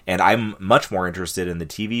 And I'm much more interested in the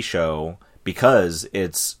TV show because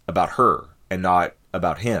it's about her and not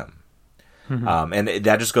about him. Mm-hmm. And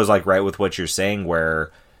that just goes like right with what you're saying,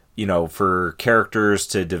 where, for characters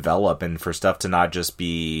to develop and for stuff to not just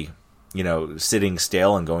be, sitting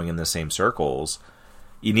stale and going in the same circles,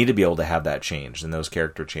 you need to be able to have that change and those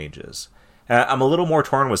character changes. And I'm a little more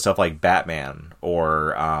torn with stuff like Batman,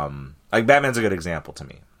 or like Batman's a good example to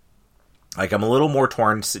me. Like, I'm a little more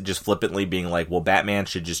torn just flippantly being like, well, Batman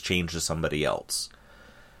should just change to somebody else.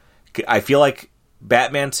 I feel like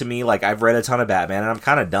Batman, to me, like, I've read a ton of Batman, and I'm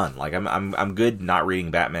kind of done. Like, I'm good not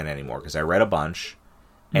reading Batman anymore, because I read a bunch,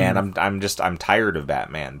 and I'm tired of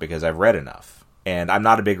Batman, because I've read enough. And I'm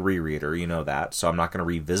not a big rereader, you know that, so I'm not going to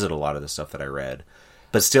revisit a lot of the stuff that I read.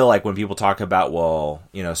 But still, like, when people talk about, well,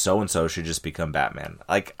 so-and-so should just become Batman,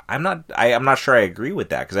 like, I'm not sure I agree with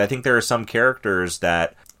that, because I think there are some characters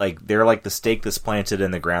that, like, they're like the stake that's planted in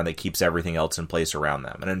the ground that keeps everything else in place around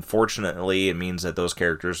them. And unfortunately, it means that those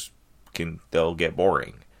characters they'll get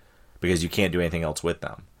boring because you can't do anything else with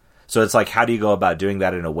them. So it's like, how do you go about doing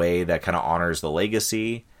that in a way that kind of honors the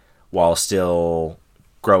legacy while still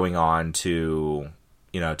growing on to,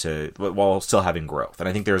 while still having growth? And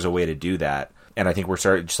I think there's a way to do that. And I think we're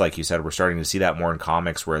starting, just like you said, we're starting to see that more in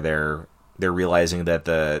comics, where they're realizing that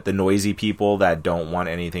the noisy people that don't want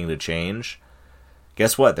anything to change,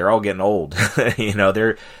 guess what? They're all getting old.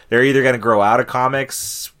 They're either going to grow out of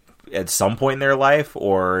comics at some point in their life,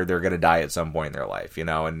 or they're going to die at some point in their life,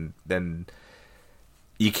 and then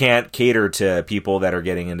you can't cater to people that are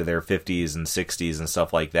getting into their 50s and 60s and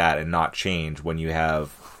stuff like that and not change when you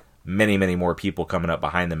have many, many more people coming up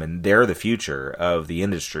behind them, and they're the future of the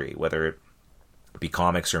industry, whether it be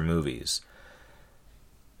comics or movies.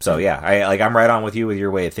 So yeah, I'm right on with you with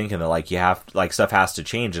your way of thinking that like you have, like, stuff has to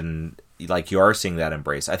change, and like you are seeing that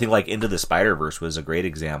embrace. I think like Into the Spider-Verse was a great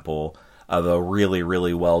example of a really,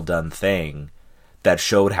 really well done thing that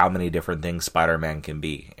showed how many different things Spider-Man can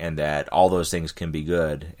be, and that all those things can be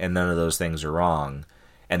good and none of those things are wrong,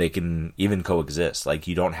 and they can even coexist. Like,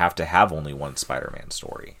 you don't have to have only one Spider-Man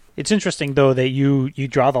story. It's interesting though that you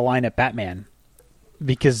draw the line at Batman,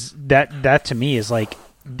 because that to me is like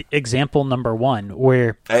example number one,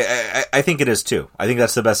 where I think it is too. I think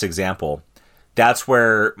that's the best example. That's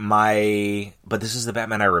where but this is the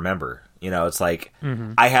Batman I remember. It's like,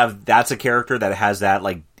 that's a character that has that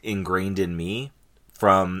like ingrained in me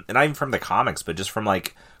and not even from the comics, but just from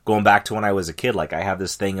like going back to when I was a kid. Like, I have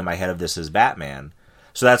this thing in my head of this as Batman.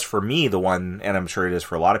 So that's for me the one, and I'm sure it is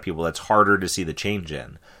for a lot of people, that's harder to see the change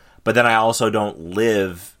in. But then I also don't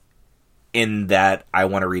live in that I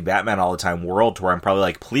want to read Batman all the time world, to where I'm probably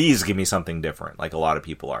like, please give me something different, like a lot of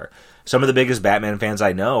people are. Some of the biggest Batman fans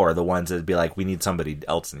I know are the ones that be like, we need somebody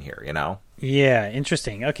else in here, Yeah,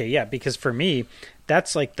 interesting. Okay, yeah, because for me,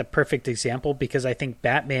 that's like the perfect example, because I think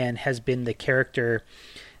Batman has been the character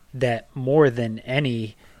that more than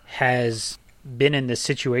any has been in this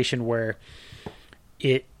situation where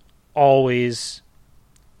it always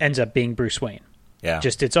ends up being Bruce Wayne. Yeah.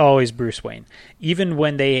 Just, it's always Bruce Wayne. Even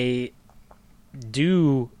when they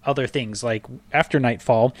do other things, like after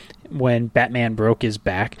Nightfall, when Batman broke his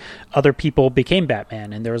back, other people became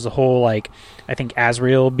Batman, and there was a whole, like, I think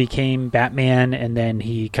Azrael became Batman, and then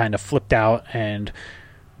he kind of flipped out and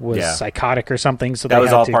was psychotic or something. So that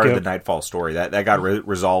was all part of the Nightfall story. That got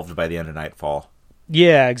resolved by the end of Nightfall.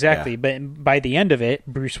 Yeah, exactly. Yeah. But by the end of it,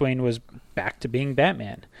 Bruce Wayne was back to being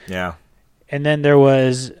Batman. Yeah. And then there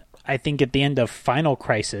was, I think at the end of Final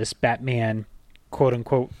Crisis, Batman, quote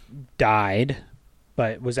unquote, died,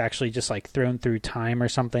 but was actually just like thrown through time or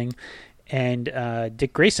something. And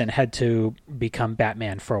Dick Grayson had to become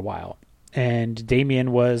Batman for a while, and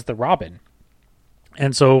Damian was the Robin.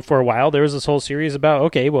 And so for a while there was this whole series about,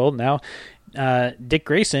 okay, well, now Dick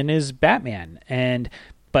Grayson is Batman.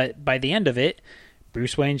 But by the end of it,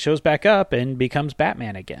 Bruce Wayne shows back up and becomes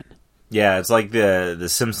Batman again. Yeah, it's like the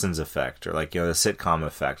Simpsons effect, or like, the sitcom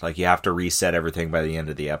effect. Like, you have to reset everything by the end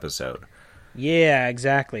of the episode. Yeah,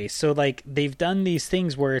 exactly. So, like, they've done these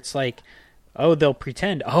things where it's like, oh, they'll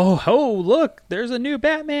pretend, oh, look, there's a new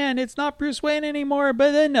Batman. It's not Bruce Wayne anymore.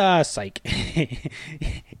 But then, psych.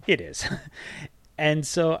 It is. And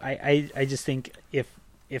so I just think if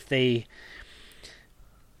they...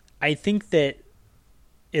 I think that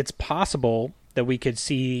it's possible that we could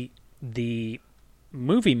see the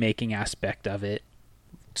movie making aspect of it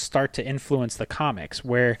start to influence the comics,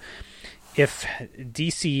 where if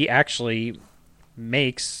DC actually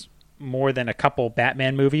makes more than a couple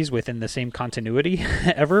Batman movies within the same continuity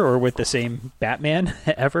ever, or with the same Batman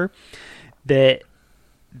ever, that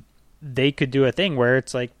they could do a thing where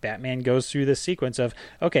it's like Batman goes through this sequence of,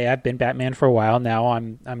 okay, I've been Batman for a while, now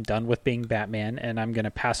I'm done with being Batman, and I'm going to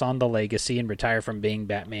pass on the legacy and retire from being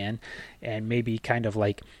Batman, and maybe kind of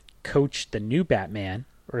like coach the new Batman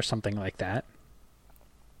or something like that,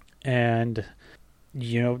 and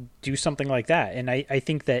do something like that. And I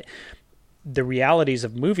think that the realities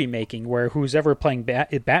of movie making, where who's ever playing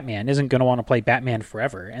Batman isn't going to want to play Batman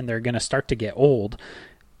forever, and they're going to start to get old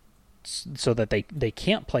so that they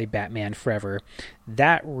can't play Batman forever.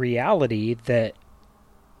 That reality, that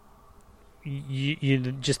you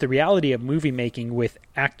just the reality of movie making with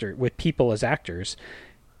people as actors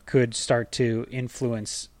could start to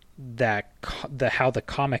influence how the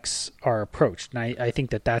comics are approached. And I think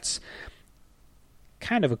that's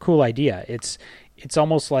kind of a cool idea. It's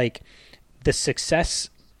almost like the success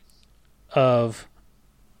of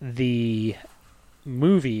the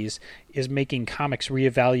movies is making comics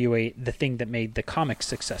reevaluate the thing that made the comics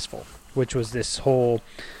successful, which was this whole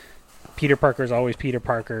Peter Parker is always Peter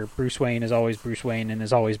Parker, Bruce Wayne is always Bruce Wayne, and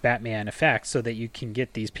is always Batman effect, so that you can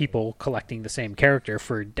get these people collecting the same character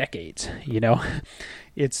for decades.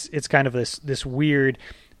 It's kind of this weird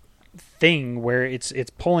thing where it's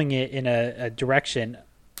pulling it in a direction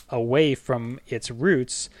away from its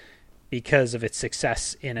roots because of its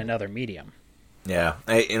success in another medium. Yeah,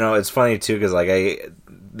 it's funny too, because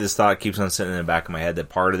this thought keeps on sitting in the back of my head that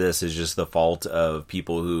part of this is just the fault of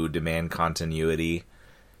people who demand continuity,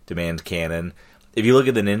 demand canon. If you look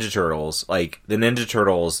at the Ninja Turtles,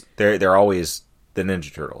 they're always the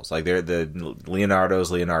Ninja Turtles. Like, they're the Leonardo's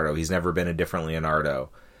Leonardo. He's never been a different Leonardo.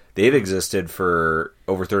 They've existed for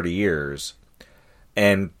over 30 years,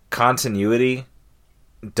 and continuity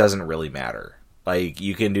doesn't really matter. Like,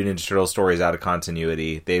 you can do Ninja Turtle stories out of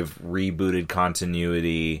continuity. They've rebooted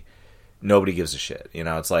continuity. Nobody gives a shit.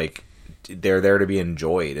 It's like they're there to be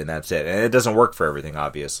enjoyed, and that's it. And it doesn't work for everything,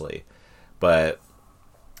 obviously. But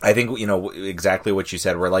I think, exactly what you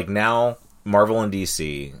said, where, like, now Marvel and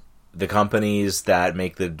DC, the companies that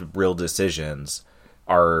make the real decisions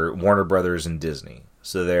are Warner Brothers and Disney.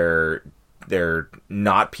 So they're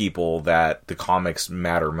not people that the comics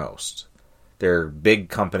matter most. They're big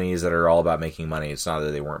companies that are all about making money. It's not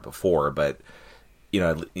that they weren't before, but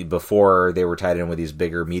before they were tied in with these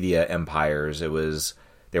bigger media empires, they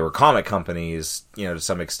were comic companies, to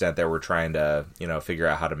some extent, that were trying to, figure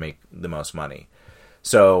out how to make the most money.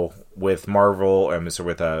 So with Marvel,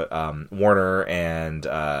 with Warner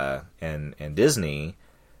and Disney,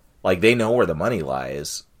 like, they know where the money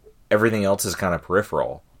lies. Everything else is kind of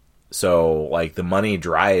peripheral. So, like, the money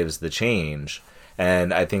drives the change.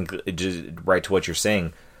 And I think, just right to what you're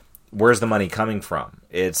saying, where's the money coming from?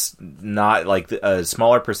 It's not like a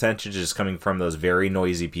smaller percentage is coming from those very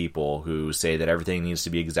noisy people who say that everything needs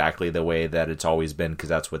to be exactly the way that it's always been because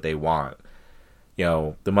that's what they want.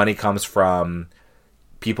 The money comes from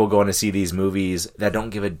people going to see these movies that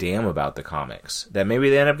don't give a damn about the comics, that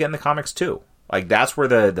maybe they end up getting the comics too. Like, that's where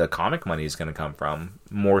the comic money is going to come from,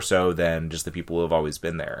 more so than just the people who have always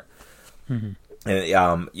been there. Mm-hmm.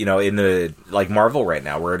 And, in the, like, Marvel right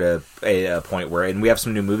now, we're at a point where, and we have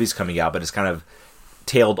some new movies coming out, but it's kind of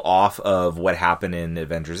tailed off of what happened in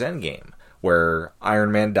Avengers Endgame, where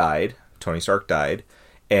Iron Man died, Tony Stark died,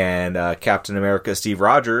 and Captain America Steve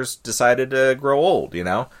Rogers decided to grow old,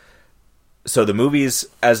 So the movies,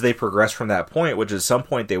 as they progress from that point, which at some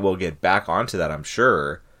point they will get back onto that, I'm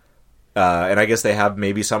sure, and I guess they have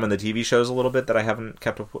maybe some in the TV shows a little bit that I haven't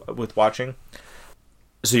kept up with watching.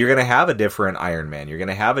 So you're going to have a different Iron Man. You're going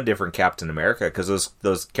to have a different Captain America, because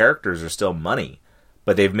those characters are still money.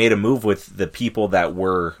 But they've made a move with the people that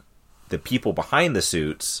were the people behind the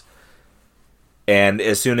suits. And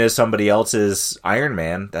as soon as somebody else is Iron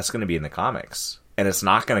Man, that's going to be in the comics. And it's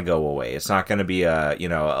not going to go away. It's not going to be a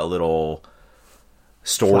little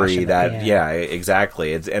story that, yeah,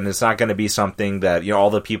 exactly. And it's not going to be something that,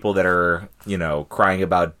 all the people that are, crying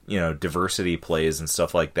about, diversity plays and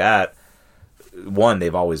stuff like that, one,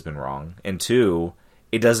 they've always been wrong, and two,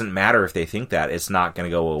 it doesn't matter if they think that. It's not going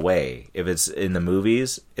to go away. If it's in the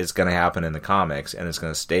movies, it's going to happen in the comics, and it's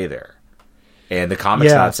going to stay there. And the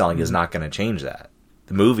comics not selling is not going to change that.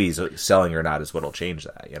 The movies selling or not is what'll change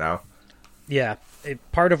that, you know? Yeah.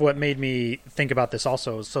 Part of what made me think about this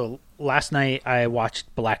also, so last night I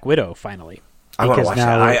watched Black Widow finally. I want to watch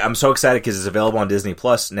that. I'm so excited because it's available on Disney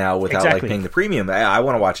Plus now without like paying the premium. I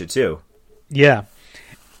want to watch it too. Yeah.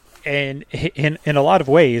 And in a lot of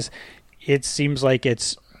ways, it seems like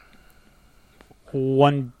it's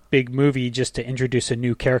one big movie just to introduce a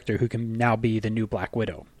new character who can now be the new Black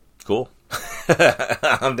Widow. Cool.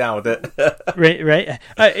 I'm down with it. right.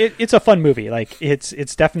 It's a fun movie. Like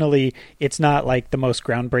it's definitely, it's not like the most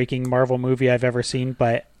groundbreaking Marvel movie I've ever seen,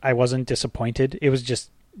 but I wasn't disappointed. It was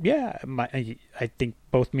just, I think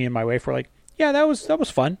both me and my wife were like, yeah, that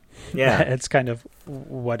was fun. Yeah. It's kind of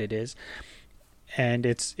what it is. And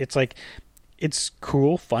it's like, it's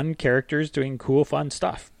cool, fun characters doing cool, fun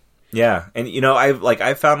stuff. Yeah. And, you know,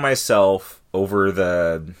 I found myself over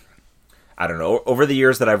the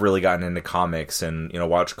years that I've really gotten into comics and, you know,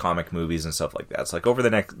 watched comic movies and stuff like that. It's like over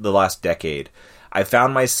the last decade, I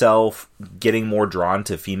found myself getting more drawn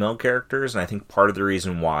to female characters. And I think part of the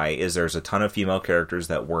reason why is there's a ton of female characters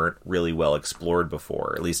that weren't really well explored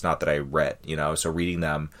before, at least not that I read, you know, so reading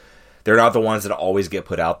them, they're not the ones that always get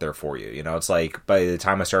put out there for you. You know, it's like by the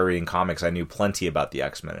time I started reading comics, I knew plenty about the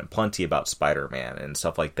X-Men and plenty about Spider-Man and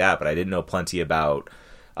stuff like that, but I didn't know plenty about,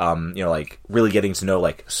 you know, like really getting to know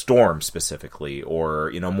like Storm specifically, or,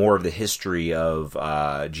 you know, more of the history of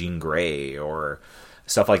Jean Grey or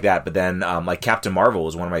stuff like that. But then like Captain Marvel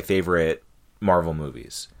is one of my favorite Marvel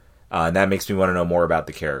movies. And that makes me want to know more about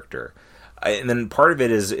the character. And then part of it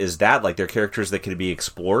is that like they're characters that could be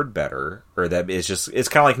explored better, or that is just, it's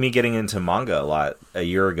kind of like me getting into manga a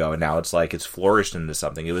year ago, and now it's like it's flourished into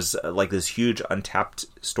something. It was like this huge untapped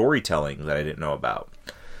storytelling that I didn't know about.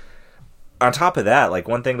 On top of that, like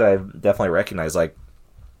one thing that I've definitely recognized, like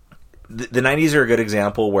the 90s are a good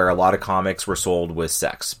example where a lot of comics were sold with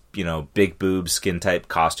sex, you know, big boobs, skin type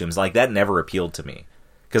costumes. Like that never appealed to me,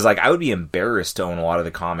 because like I would be embarrassed to own a lot of the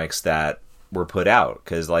comics that were put out,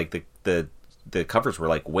 because like the covers were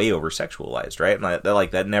like way over sexualized, right?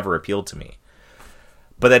 And that never appealed to me.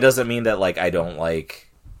 But that doesn't mean that like I don't like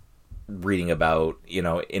reading about, you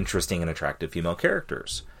know, interesting and attractive female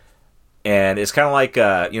characters. And it's kind of like,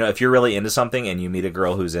 you know, if you're really into something and you meet a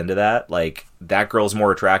girl who's into that, like that girl's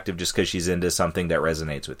more attractive just because she's into something that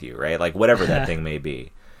resonates with you, right? Like whatever that thing may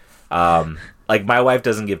be. Like my wife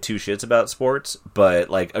doesn't give two shits about sports, but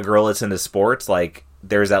like a girl that's into sports, like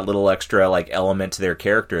there's that little extra like element to their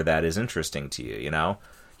character that is interesting to you, you know?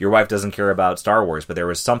 Your wife doesn't care about Star Wars, but there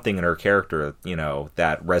was something in her character, you know,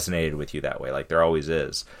 that resonated with you that way. Like there always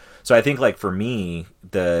is. So I think like for me,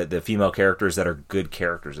 the female characters that are good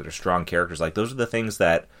characters, that are strong characters, like those are the things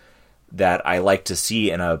that I like to see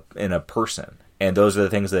in a person. And those are the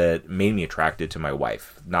things that made me attracted to my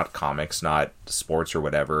wife, not comics, not sports or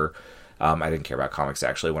whatever. I didn't care about comics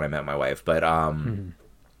actually when I met my wife, but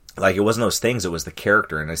like it wasn't those things, it was the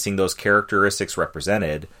character. And I seeing those characteristics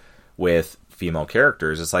represented with female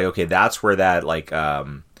characters, it's like, okay, that's where that like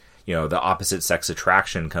you know, the opposite sex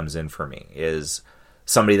attraction comes in for me, is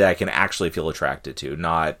somebody that I can actually feel attracted to,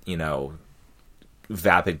 not, you know,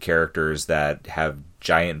 vapid characters that have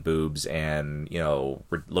giant boobs and, you know,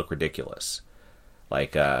 look ridiculous.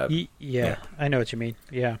 Like yeah, I know what you mean.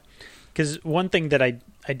 Yeah. Because one thing that I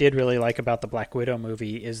did really like about the Black Widow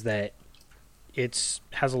movie is that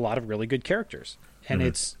has a lot of really good characters, and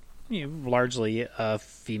it's, you know, largely a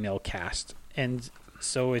female cast, and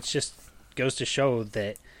so it just goes to show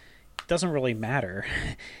that it doesn't really matter.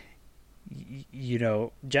 You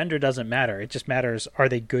know, gender doesn't matter. It just matters, are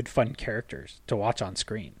they good, fun characters to watch on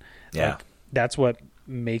screen? Yeah, like, that's what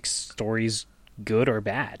makes stories good or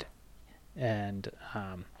bad. And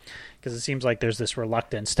because it seems like there's this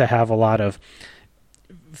reluctance to have a lot of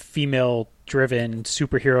female-driven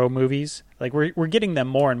superhero movies. Like we're getting them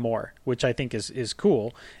more and more, which I think is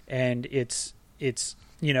cool. And it's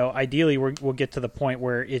you know, ideally we'll get to the point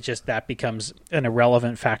where it just that becomes an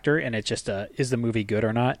irrelevant factor, and it's just is the movie good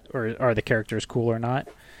or not, or are the characters cool or not?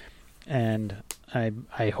 And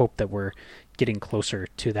I hope that we're getting closer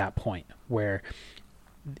to that point where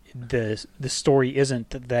the story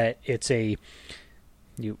isn't that it's a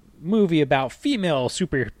movie about female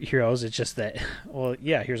superheroes. It's just that, well,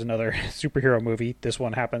 yeah, here's another superhero movie. This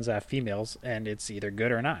one happens to have females, and it's either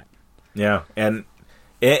good or not. Yeah, and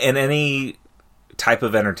in any type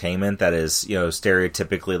of entertainment that is, you know,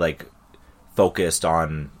 stereotypically like focused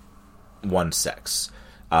on one sex,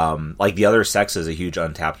 like the other sex is a huge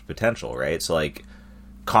untapped potential, right? So like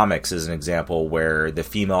comics is an example where the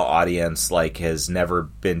female audience like has never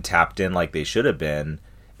been tapped in like they should have been.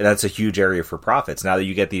 And that's a huge area for profits. Now that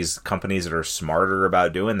you get these companies that are smarter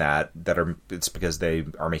about doing that it's because they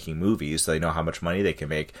are making movies, so they know how much money they can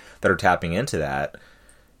make, that are tapping into that.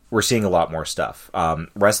 We're seeing a lot more stuff.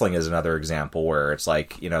 Wrestling is another example where it's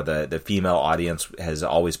like, you know, the female audience has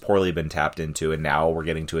always poorly been tapped into, and now we're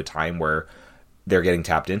getting to a time where they're getting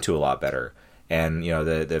tapped into a lot better. And, you know,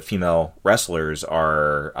 the female wrestlers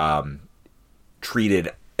are treated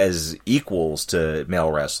as equals to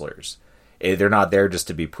male wrestlers. They're not there just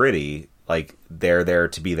to be pretty, like they're there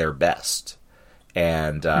to be their best,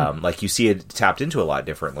 and like you see it tapped into a lot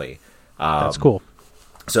differently. That's cool.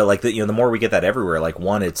 So like the more we get that everywhere, like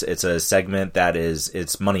one, it's a segment that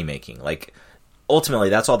it's money making. Like ultimately,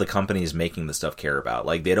 that's all the companies making the stuff care about.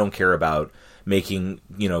 Like they don't care about making,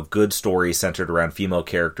 you know, good stories centered around female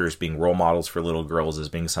characters being role models for little girls as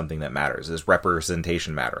being something that matters, is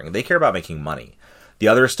representation mattering. They care about making money. The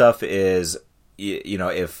other stuff is, you know,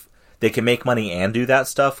 if they can make money and do that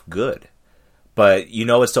stuff, good. But, you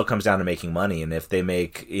know, it still comes down to making money. And if they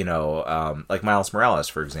make, you know, like Miles Morales,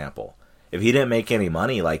 for example, if he didn't make any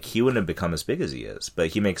money, like, he wouldn't have become as big as he is. But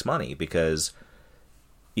he makes money because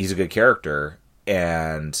he's a good character.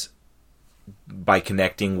 And by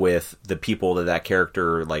connecting with the people that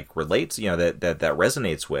character, like, relates, you know, that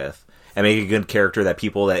resonates with, and make a good character that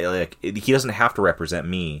people that, like, he doesn't have to represent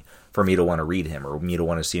me for me to want to read him, or me to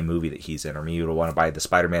want to see a movie that he's in, or me to want to buy the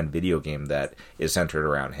Spider-Man video game that is centered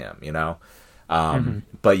around him, you know?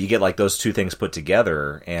 But you get like those two things put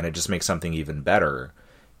together, and it just makes something even better.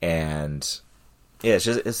 And yeah,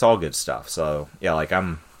 it's all good stuff. So yeah, like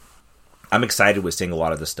I'm excited with seeing a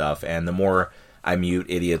lot of the stuff, and the more I mute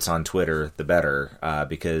idiots on Twitter, the better,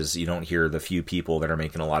 because you don't hear the few people that are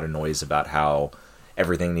making a lot of noise about how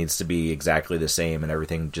everything needs to be exactly the same, and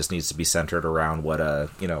everything just needs to be centered around what a,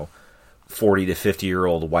 you know, 40 to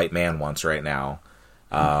 50-year-old white man wants right now.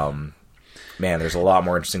 Man, there's a lot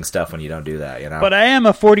more interesting stuff when you don't do that, you know? But I am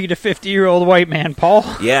a 40 to 50-year-old white man, Paul.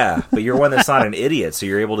 Yeah, but you're one that's not an idiot, so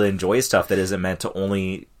you're able to enjoy stuff that isn't meant to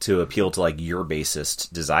only to appeal to, like, your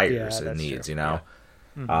basest desires and needs, true. You know?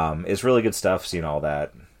 Yeah. It's really good stuff seeing all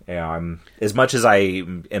that. You know, I'm, as much as I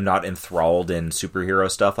am not enthralled in superhero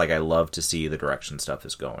stuff, like, I love to see the direction stuff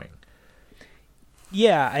is going.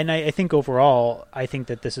 Yeah, and I think overall, I think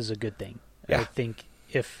that this is a good thing. Yeah. I think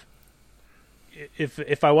if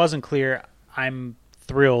I wasn't clear, I'm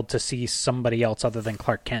thrilled to see somebody else other than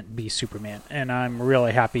Clark Kent be Superman, and I'm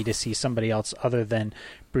really happy to see somebody else other than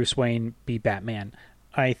Bruce Wayne be Batman.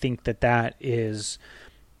 I think that is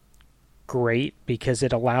great because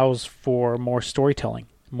it allows for more storytelling,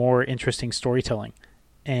 more interesting storytelling,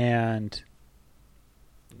 and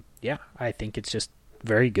yeah, I think it's just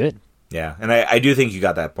very good. Yeah, and I do think you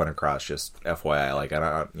got that point across. Just FYI, like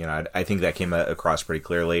I think that came across pretty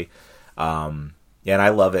clearly. Yeah, and I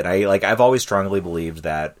love it. I've always strongly believed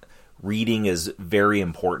that reading is very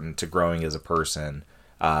important to growing as a person,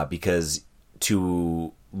 because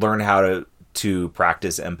to learn how to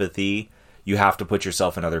practice empathy, you have to put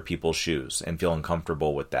yourself in other people's shoes and feel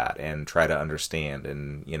uncomfortable with that and try to understand.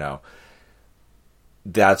 And, you know,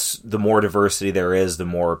 that's the more diversity there is, the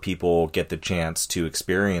more people get the chance to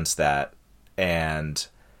experience that. And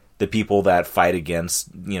the people that fight against,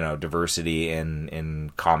 you know, diversity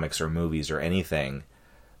in comics or movies or anything,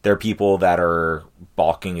 they're people that are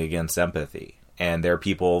balking against empathy. And they're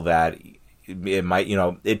people that it might, you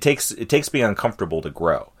know, it takes being uncomfortable to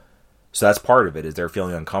grow. So that's part of it, is they're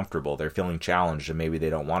feeling uncomfortable. They're feeling challenged, and maybe they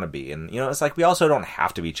don't want to be. And, you know, it's like we also don't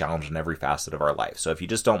have to be challenged in every facet of our life. So if you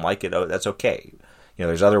just don't like it, that's okay. You know,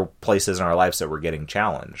 there's other places in our lives that we're getting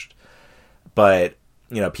challenged. But,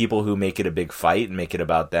 you know, people who make it a big fight and make it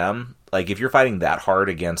about them, like if you're fighting that hard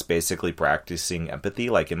against basically practicing empathy,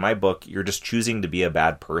 like in my book, you're just choosing to be a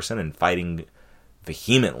bad person and fighting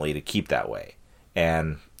vehemently to keep that way.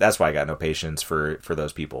 And that's why I got no patience for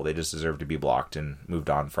those people. They just deserve to be blocked and moved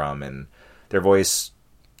on from. And their voice,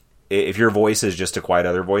 if your voice is just to quiet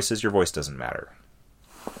other voices, your voice doesn't matter.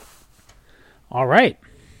 All right.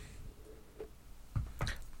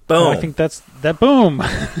 Boom. Oh, I think that's that. Boom.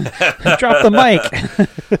 Drop the mic.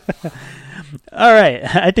 All right.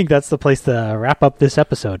 I think that's the place to wrap up this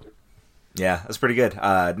episode. Yeah, that's pretty good.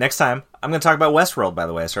 Next time, I'm going to talk about Westworld, by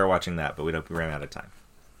the way. I started watching that, but we ran out of time.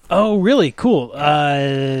 Oh, really? Cool.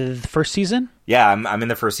 The first season? Yeah, I'm in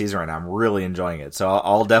the first season right now. I'm really enjoying it. So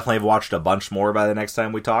I'll definitely have watched a bunch more by the next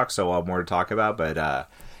time we talk, so I'll have more to talk about. But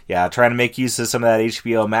yeah, trying to make use of some of that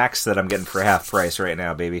HBO Max that I'm getting for half price right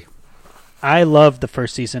now, baby. I loved the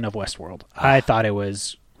first season of Westworld. I thought it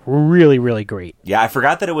was really, really great. Yeah, I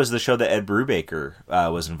forgot that it was the show that Ed Brubaker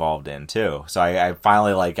was involved in, too. So I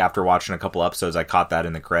finally, like, after watching a couple episodes, I caught that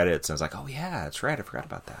in the credits, and I was like, oh, yeah, that's right, I forgot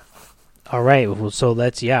about that. All right, well, so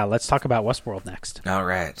let's talk about Westworld next. All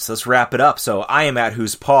right, so let's wrap it up. So I am at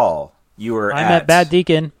Who's Paul. You are at Bad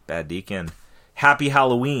Deacon. Bad Deacon. Happy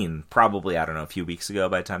Halloween, probably, I don't know, a few weeks ago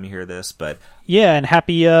by the time you hear this, but... Yeah, and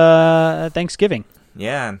happy Thanksgiving.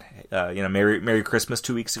 Yeah, and, Merry Christmas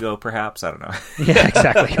 2 weeks ago, perhaps, I don't know. Yeah,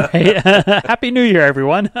 exactly, right? Happy New Year,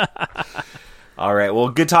 everyone. All right, well,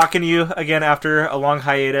 good talking to you again after a long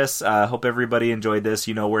hiatus. Hope everybody enjoyed this.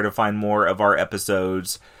 You know where to find more of our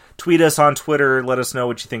episodes. Tweet us on Twitter, let us know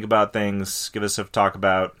what you think about things, give us a talk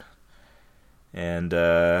about, and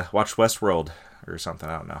watch Westworld or something,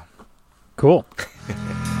 I don't know. Cool. All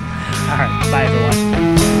right, bye everyone.